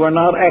certainly we were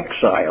not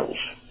exiles.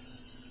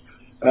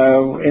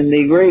 In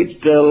the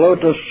great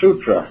Lotus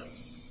Sutra,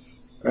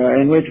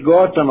 in which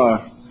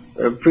Gautama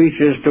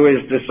preaches to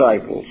his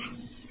disciples,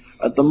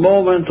 at the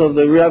moment of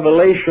the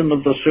revelation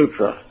of the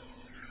sutra,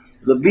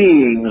 the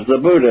beings, the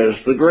Buddhas,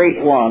 the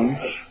great ones,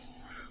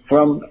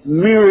 from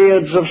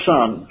myriads of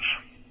suns,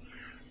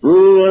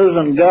 rulers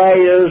and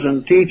guides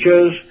and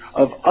teachers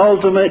of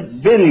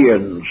ultimate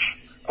billions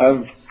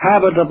of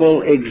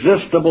habitable,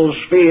 existable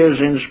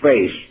spheres in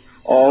space,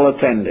 all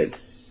attended.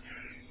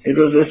 It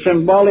was a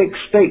symbolic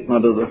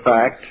statement of the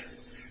fact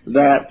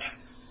that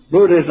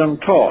Buddhism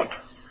taught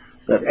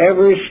that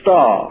every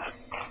star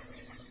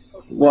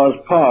was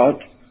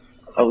part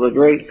of the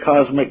great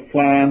cosmic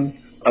plan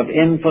of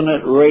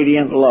infinite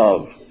radiant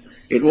love.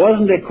 It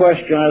wasn't a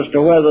question as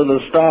to whether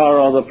the star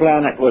or the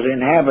planet was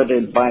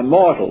inhabited by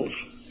mortals.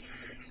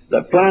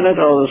 The planet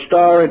or the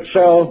star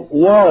itself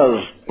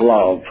was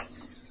love,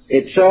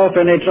 itself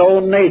in its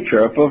own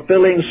nature,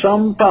 fulfilling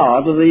some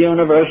part of the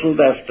universal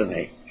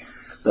destiny.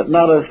 That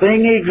not a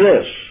thing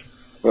exists,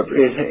 but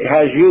it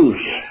has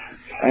use,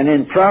 and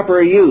in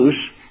proper use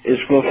is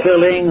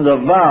fulfilling the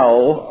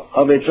vow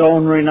of its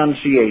own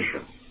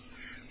renunciation.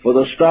 For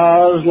the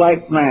stars,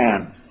 like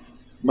man,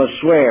 must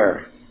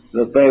swear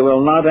that they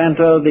will not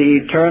enter the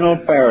eternal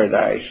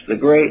paradise, the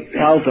great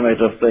ultimate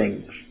of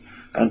things,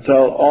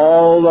 until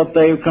all that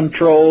they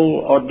control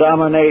or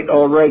dominate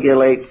or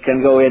regulate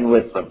can go in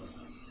with them.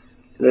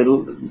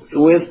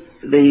 With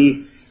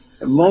the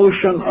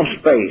motion of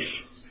space,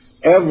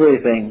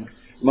 everything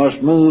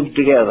must move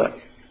together.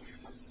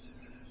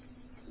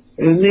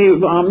 In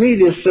the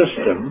Amida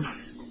system,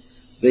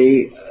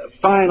 the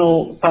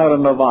final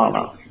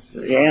parinirvana,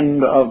 the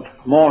end of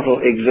mortal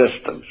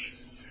existence,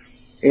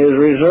 is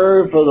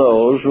reserved for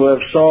those who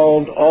have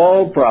solved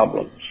all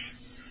problems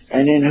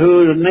and in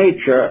whose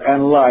nature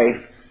and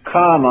life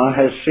karma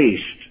has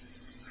ceased.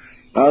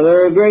 Now,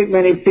 there are a great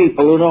many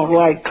people who don't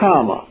like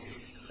karma.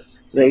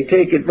 They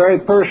take it very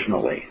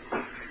personally.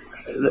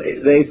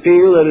 They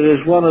feel that it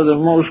is one of the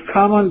most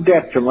common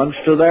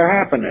detriments to their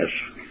happiness.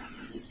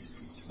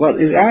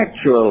 But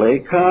actually,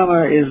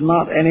 karma is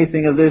not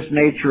anything of this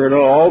nature at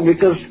all,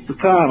 because the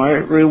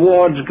karma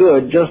rewards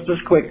good just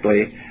as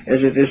quickly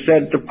as it is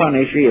said to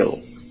punish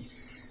ill.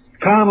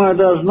 Karma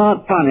does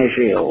not punish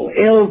ill.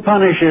 Ill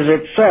punishes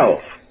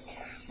itself,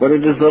 but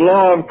it is the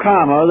law of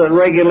karma that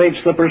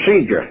regulates the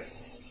procedure.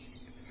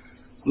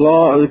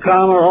 The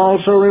karma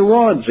also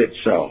rewards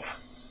itself.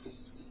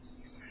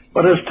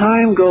 But as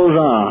time goes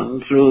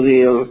on through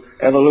the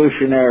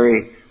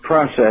evolutionary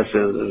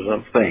processes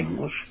of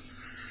things,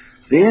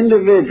 the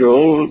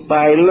individual,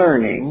 by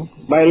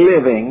learning, by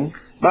living,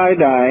 by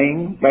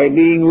dying, by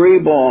being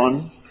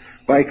reborn,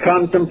 by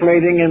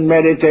contemplating and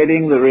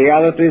meditating the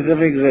realities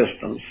of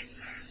existence,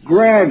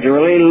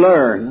 gradually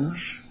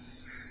learns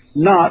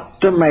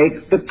not to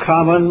make the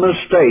common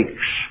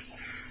mistakes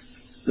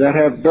that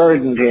have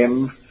burdened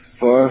him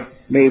for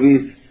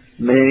maybe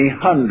many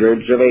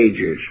hundreds of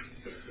ages.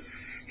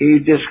 He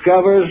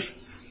discovers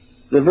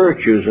the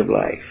virtues of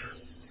life.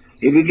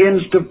 He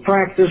begins to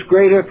practice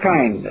greater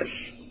kindness.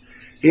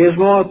 He is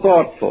more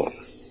thoughtful.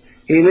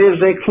 He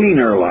lives a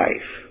cleaner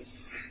life.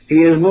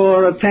 He is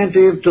more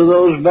attentive to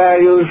those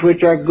values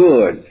which are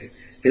good.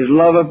 His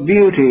love of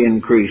beauty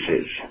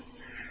increases.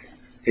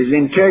 His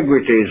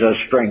integrities are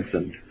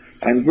strengthened.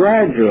 And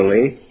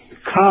gradually,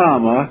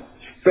 karma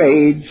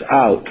fades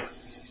out.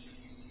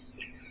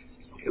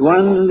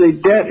 When the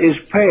debt is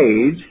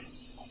paid,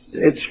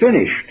 it's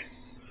finished.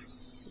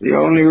 The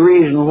only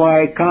reason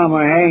why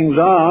karma hangs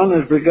on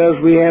is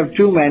because we have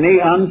too many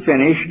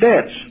unfinished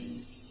debts.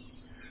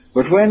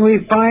 But when we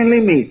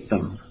finally meet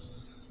them,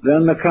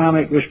 then the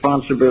karmic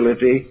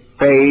responsibility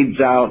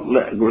fades out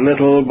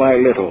little by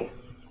little.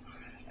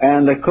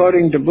 And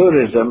according to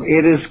Buddhism,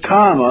 it is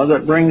karma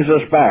that brings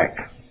us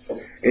back.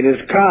 It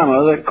is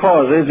karma that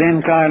causes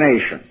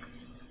incarnation.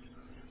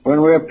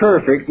 When we're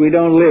perfect, we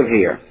don't live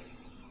here.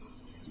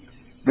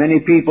 Many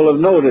people have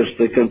noticed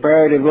the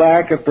comparative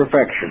lack of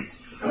perfection.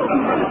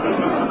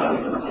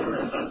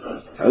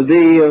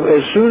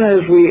 As soon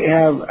as we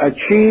have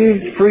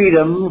achieved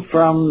freedom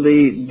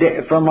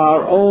from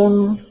our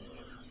own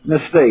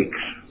mistakes,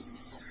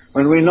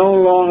 when we no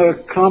longer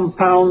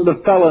compound the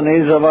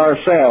felonies of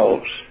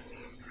ourselves,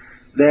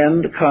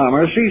 then the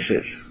karma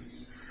ceases,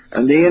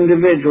 and the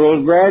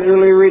individual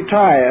gradually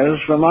retires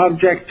from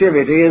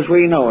objectivity as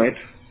we know it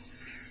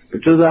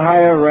to the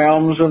higher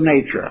realms of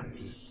nature.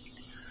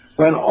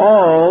 When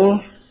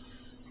all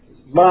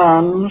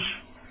bonds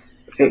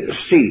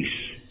cease,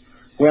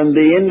 when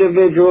the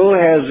individual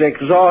has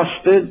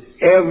exhausted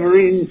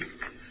every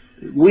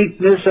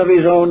weakness of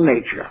his own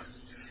nature,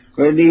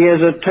 when he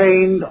has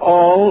attained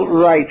all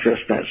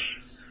righteousness,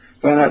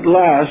 when at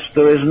last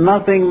there is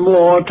nothing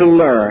more to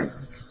learn,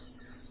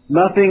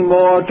 nothing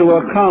more to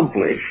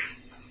accomplish,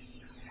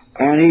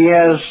 and he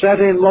has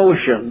set in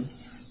motion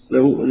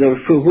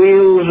the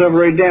wheels of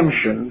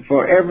redemption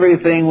for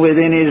everything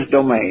within his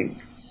domain,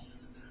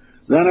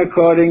 then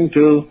according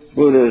to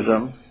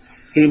Buddhism,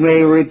 he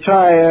may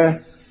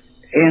retire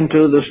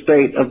into the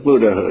state of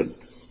Buddhahood.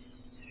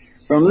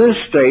 From this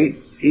state,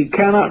 he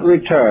cannot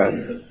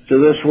return to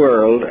this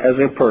world as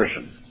a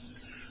person,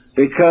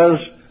 because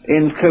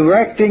in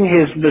correcting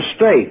his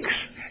mistakes,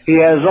 he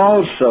has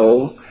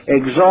also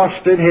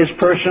exhausted his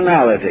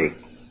personality.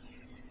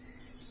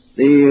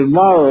 The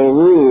moral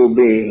rule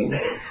being,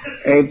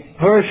 a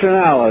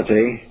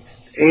personality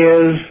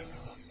is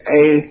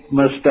a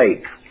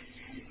mistake.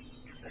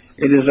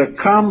 It is a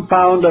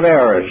compound of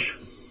errors.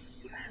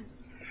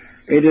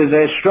 It is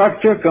a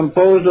structure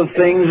composed of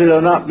things that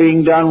are not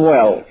being done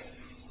well.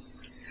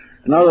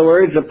 In other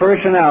words, a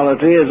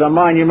personality is a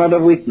monument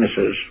of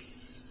weaknesses,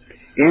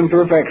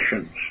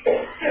 imperfections,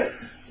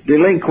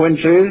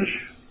 delinquencies,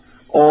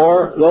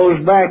 or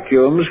those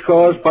vacuums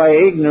caused by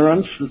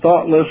ignorance and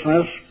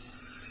thoughtlessness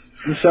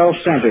and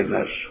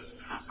self-centeredness.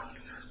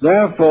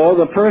 Therefore,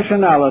 the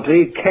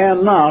personality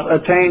cannot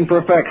attain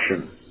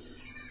perfection,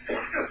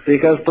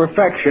 because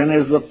perfection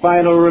is the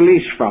final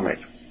release from it.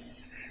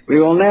 We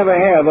will never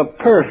have a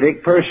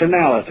perfect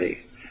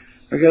personality,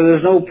 because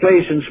there's no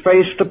place in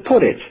space to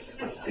put it.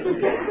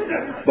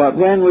 But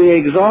when we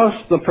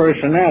exhaust the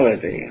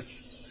personality,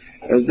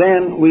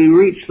 then we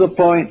reach the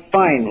point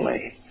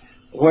finally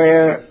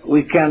where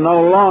we can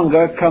no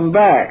longer come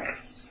back,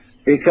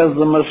 because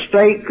the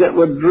mistake that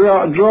would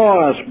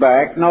draw us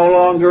back no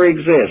longer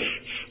exists.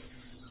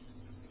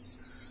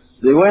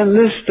 When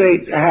this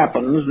state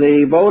happens,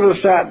 the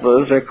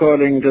bodhisattvas,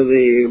 according to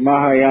the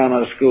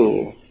Mahayana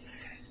school,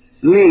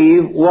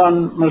 leave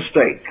one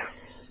mistake.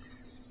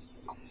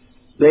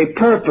 They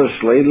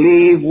purposely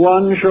leave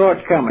one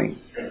shortcoming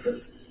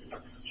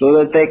so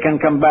that they can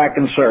come back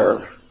and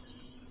serve.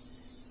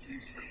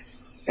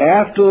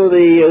 After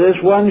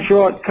this one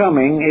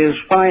shortcoming is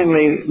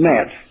finally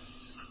met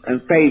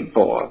and paid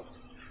for,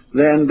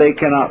 then they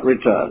cannot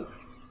return.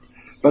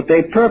 But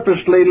they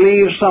purposely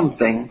leave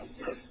something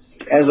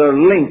as a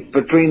link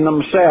between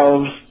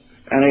themselves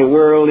and a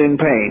world in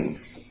pain,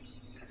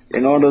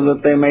 in order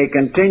that they may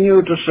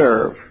continue to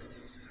serve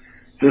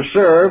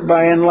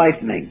by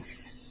enlightening.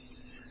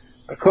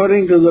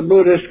 According to the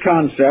Buddhist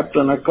concept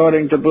and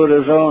according to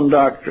Buddha's own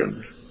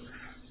doctrine,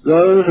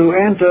 those who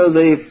enter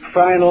the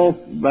final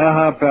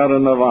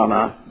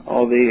Mahaparinirvana,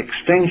 or the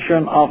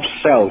extinction of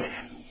self,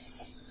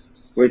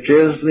 which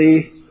is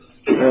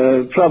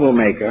the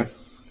troublemaker,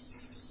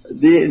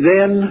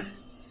 then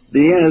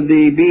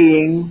the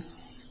being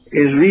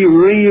is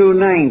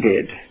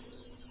reunited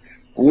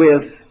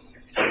with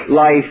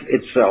life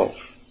itself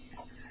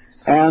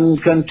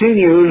and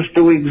continues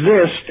to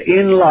exist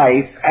in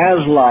life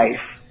as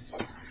life,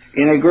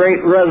 in a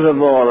great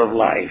reservoir of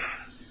life.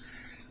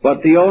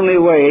 But the only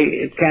way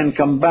it can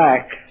come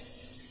back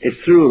is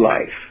through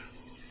life.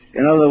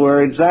 In other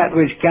words, that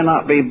which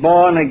cannot be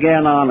born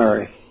again on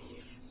earth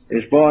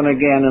is born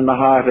again in the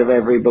heart of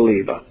every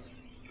believer,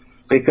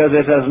 because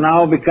it has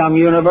now become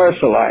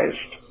universalized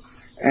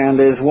and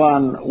is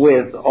one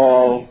with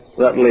all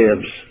that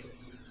lives,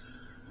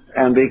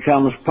 and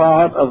becomes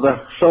part of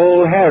the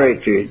soul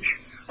heritage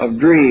of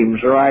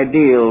dreams or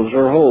ideals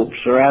or hopes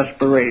or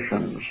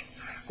aspirations,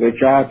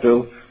 which are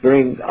to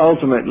bring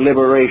ultimate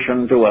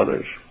liberation to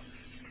others.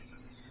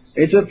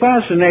 It's a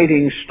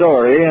fascinating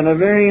story and a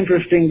very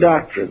interesting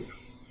doctrine,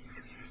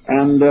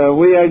 and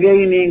we are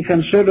gaining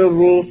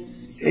considerable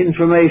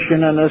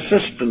information and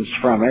assistance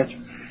from it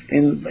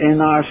in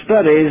our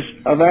studies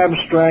of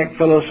abstract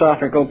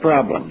philosophical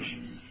problems.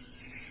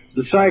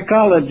 The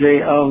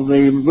psychology of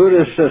the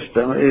Buddhist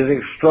system is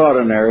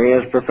extraordinary,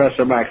 as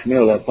Professor Max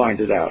Muller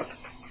pointed out.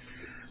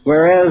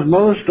 Whereas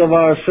most of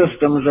our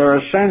systems are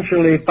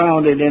essentially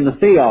founded in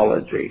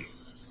theology,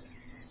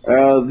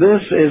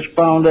 this is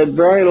founded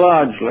very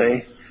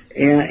largely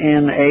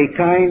in a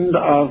kind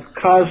of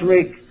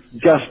cosmic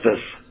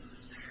justice.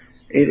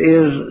 It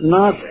is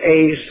not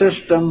a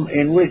system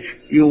in which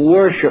you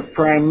worship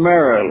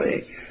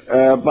primarily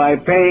by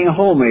paying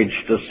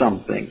homage to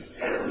something.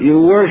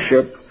 You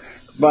worship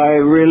by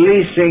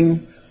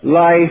releasing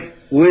life,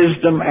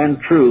 wisdom, and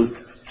truth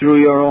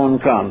through your own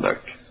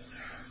conduct.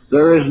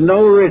 There is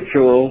no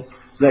ritual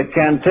that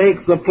can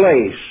take the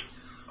place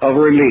of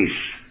release.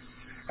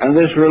 And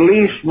this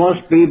release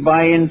must be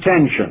by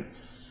intention.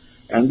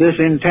 And this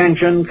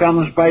intention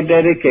comes by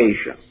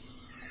dedication.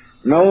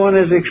 No one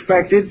is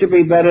expected to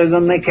be better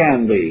than they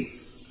can be,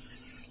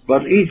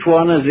 but each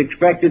one is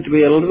expected to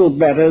be a little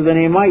better than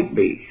he might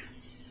be.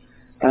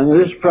 And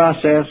this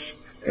process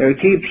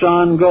keeps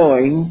on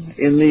going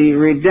in the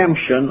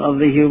redemption of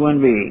the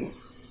human being.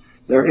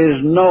 There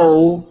is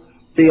no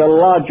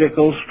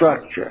theological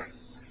structure.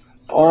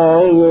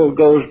 All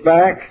goes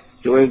back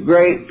to a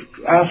great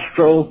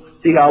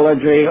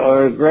astro-theology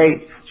or a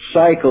great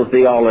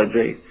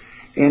psychotheology,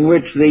 in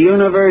which the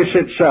universe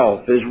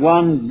itself is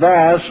one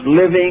vast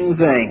living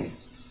thing.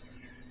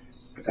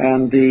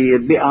 And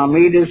the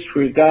Amidists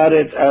regard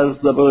it as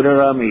the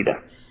Buddha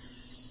Amida.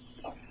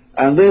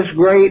 And this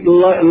great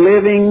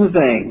living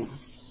thing,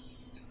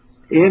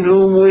 in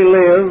whom we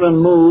live and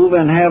move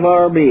and have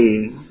our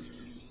being,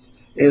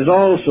 is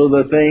also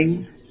the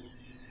thing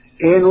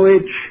in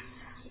which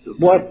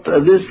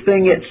this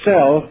thing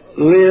itself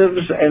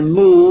lives and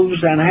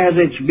moves and has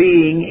its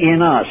being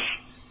in us.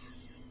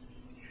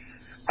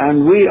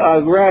 And we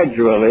are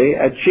gradually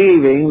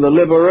achieving the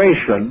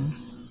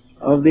liberation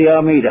of the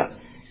Amida.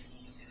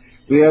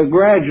 We are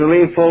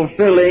gradually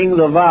fulfilling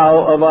the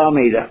vow of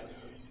Amida.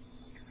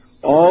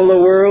 All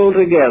the world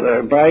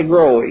together, by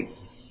growing,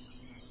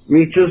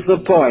 reaches the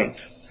point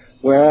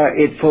where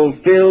it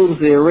fulfills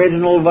the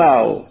original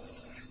vow,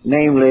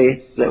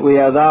 namely that we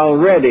are now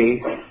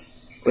ready,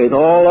 with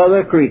all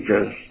other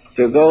creatures,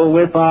 to go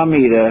with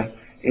Amida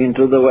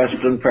into the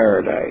Western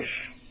Paradise.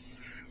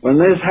 When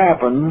this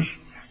happens,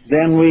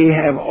 then we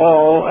have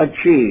all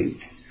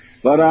achieved.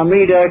 But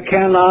Amida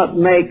cannot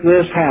make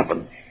this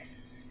happen.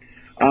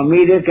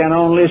 Amida can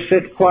only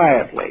sit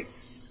quietly,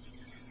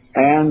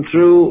 and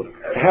through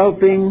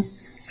helping,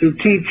 through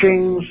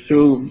teachings,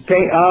 through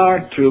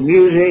art, through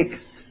music,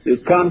 through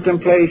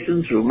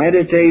contemplation, through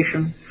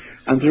meditation,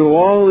 and through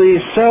all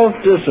these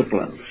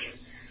self-disciplines,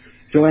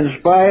 to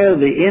inspire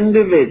the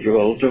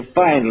individual to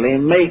finally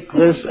make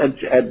this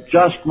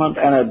adjustment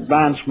and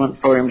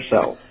advancement for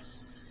himself.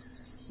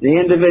 The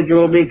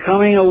individual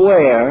becoming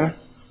aware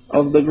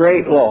of the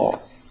great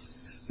law,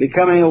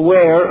 becoming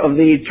aware of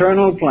the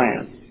eternal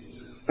plan,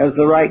 has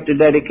the right to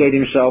dedicate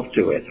himself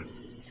to it.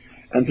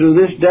 And through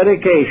this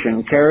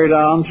dedication, carried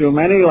on through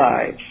many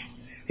lives,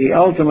 he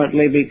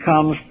ultimately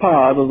becomes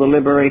part of the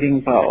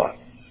liberating power.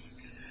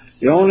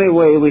 The only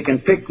way we can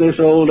pick this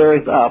old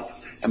earth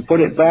up and put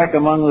it back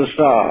among the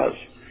stars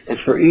is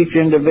for each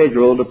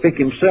individual to pick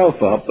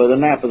himself up by the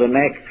nape of the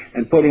neck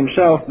and put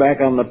himself back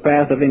on the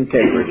path of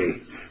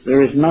integrity.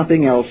 There is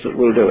nothing else that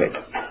will do it.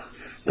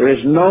 There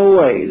is no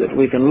way that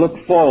we can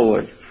look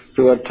forward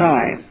to a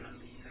time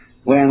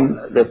when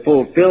the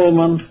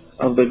fulfillment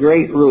of the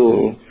great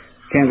rule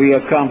can be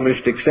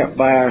accomplished except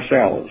by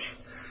ourselves.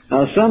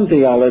 Now, some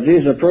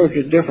theologies approach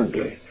it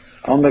differently,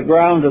 on the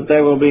ground that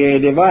there will be a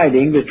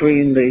dividing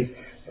between the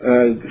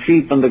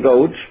sheep and the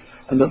goats,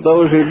 and that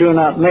those who do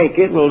not make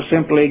it will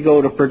simply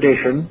go to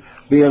perdition,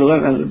 be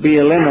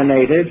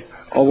eliminated,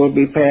 or will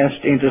be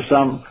passed into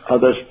some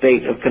other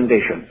state of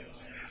condition,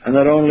 and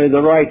that only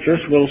the righteous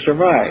will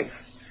survive.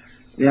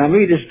 The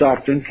Amidist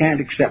doctrine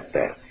can't accept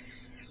that,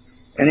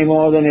 any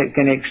more than it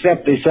can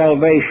accept a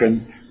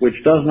salvation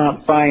which does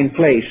not find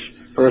place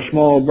for a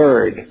small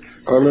bird,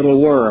 or a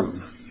little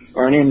worm,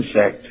 or an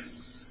insect,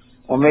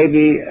 or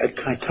maybe a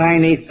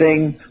tiny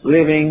thing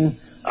living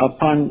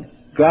upon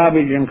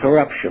garbage and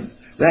corruption.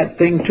 That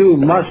thing too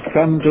must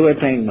come to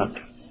attainment.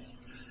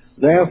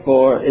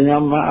 Therefore, in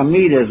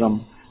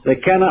Amidism, there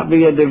cannot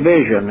be a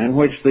division in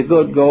which the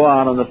good go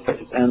on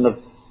and the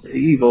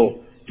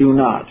evil do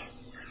not.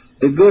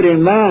 The good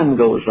in man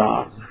goes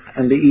on,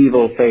 and the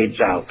evil fades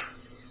out.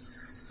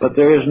 but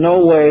there is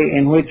no way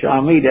in which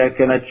Amida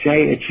can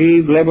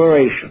achieve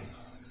liberation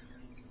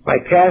by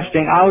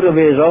casting out of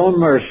his own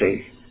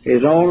mercy,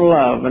 his own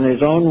love, and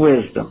his own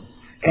wisdom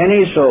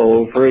any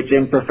soul for its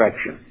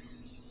imperfection.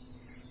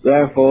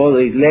 Therefore,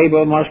 the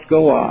labor must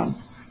go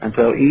on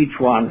until each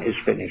one is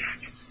finished.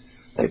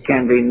 There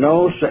can be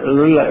no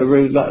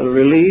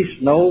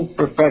release, no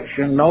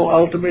perfection, no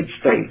ultimate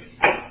state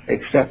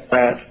except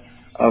that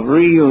of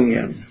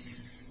reunion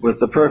with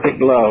the perfect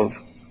love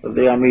of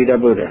the Amida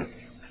Buddha.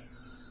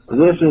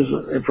 This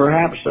is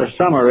perhaps a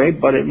summary,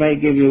 but it may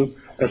give you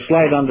a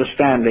slight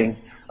understanding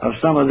of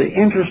some of the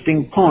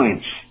interesting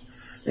points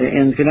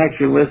in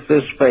connection with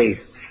this faith,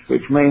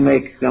 which may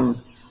make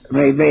some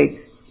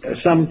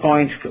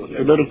points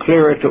a little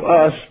clearer to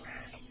us.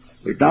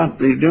 We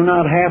do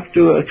not have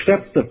to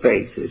accept the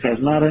faith. It has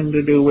nothing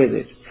to do with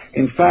it.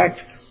 In fact,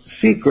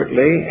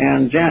 secretly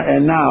and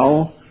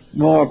now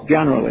more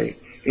generally,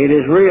 it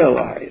is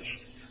realized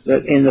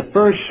that in the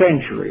first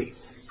century,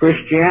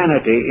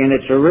 Christianity in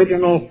its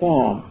original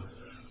form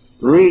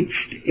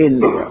reached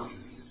India.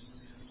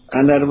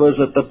 And that it was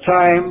at the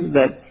time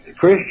that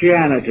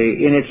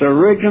Christianity in its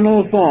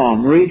original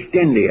form reached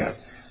India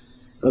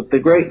that the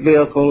great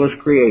vehicle was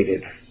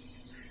created.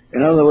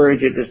 In other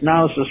words, it is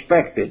now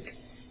suspected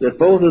that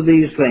both of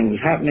these things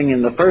happening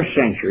in the first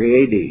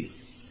century A.D.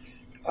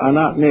 are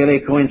not merely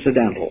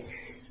coincidental,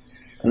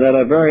 and that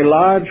a very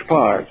large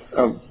part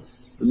of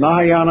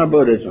Mahayana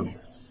Buddhism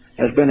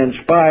has been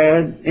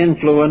inspired,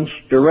 influenced,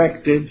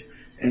 directed,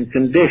 and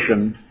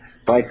conditioned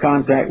by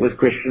contact with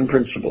Christian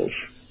principles.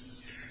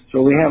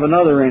 So we have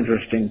another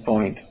interesting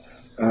point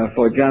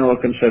for general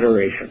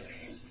consideration.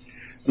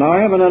 Now, I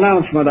have an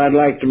announcement I'd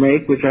like to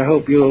make, which I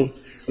hope you'll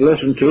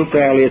listen to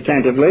fairly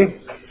attentively.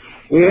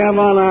 We have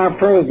on our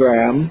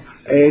program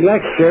a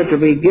lecture to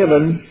be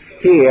given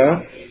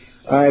here,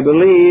 I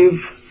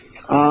believe,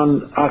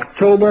 on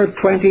October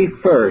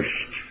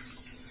 21st.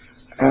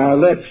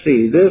 Let's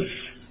see, this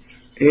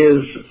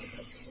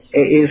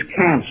is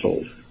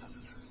canceled.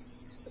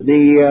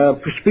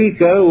 The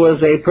speaker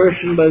was a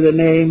person by the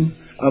name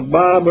of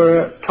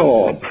Barbara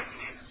Taub,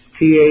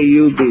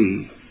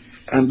 T-A-U-B,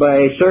 and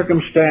by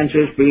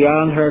circumstances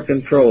beyond her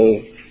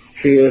control,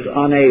 she is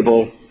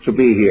unable to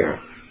be here.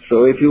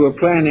 So if you were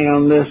planning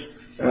on this,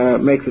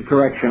 make the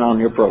correction on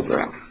your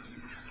program.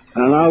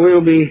 And now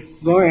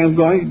I'm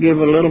going to give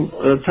a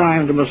little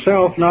time to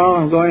myself now.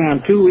 I'm going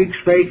on 2 weeks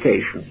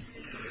vacation.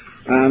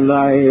 And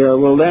I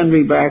will then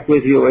be back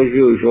with you as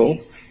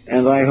usual.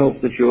 And I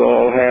hope that you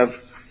all have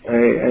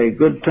a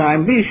good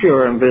time. Be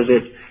sure and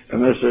visit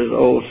Mrs.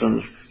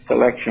 Olson's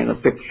collection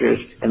of pictures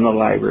in the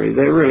library.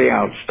 They're really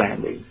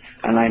outstanding,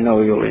 and I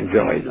know you'll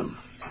enjoy them.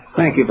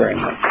 Thank you very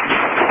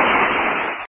much.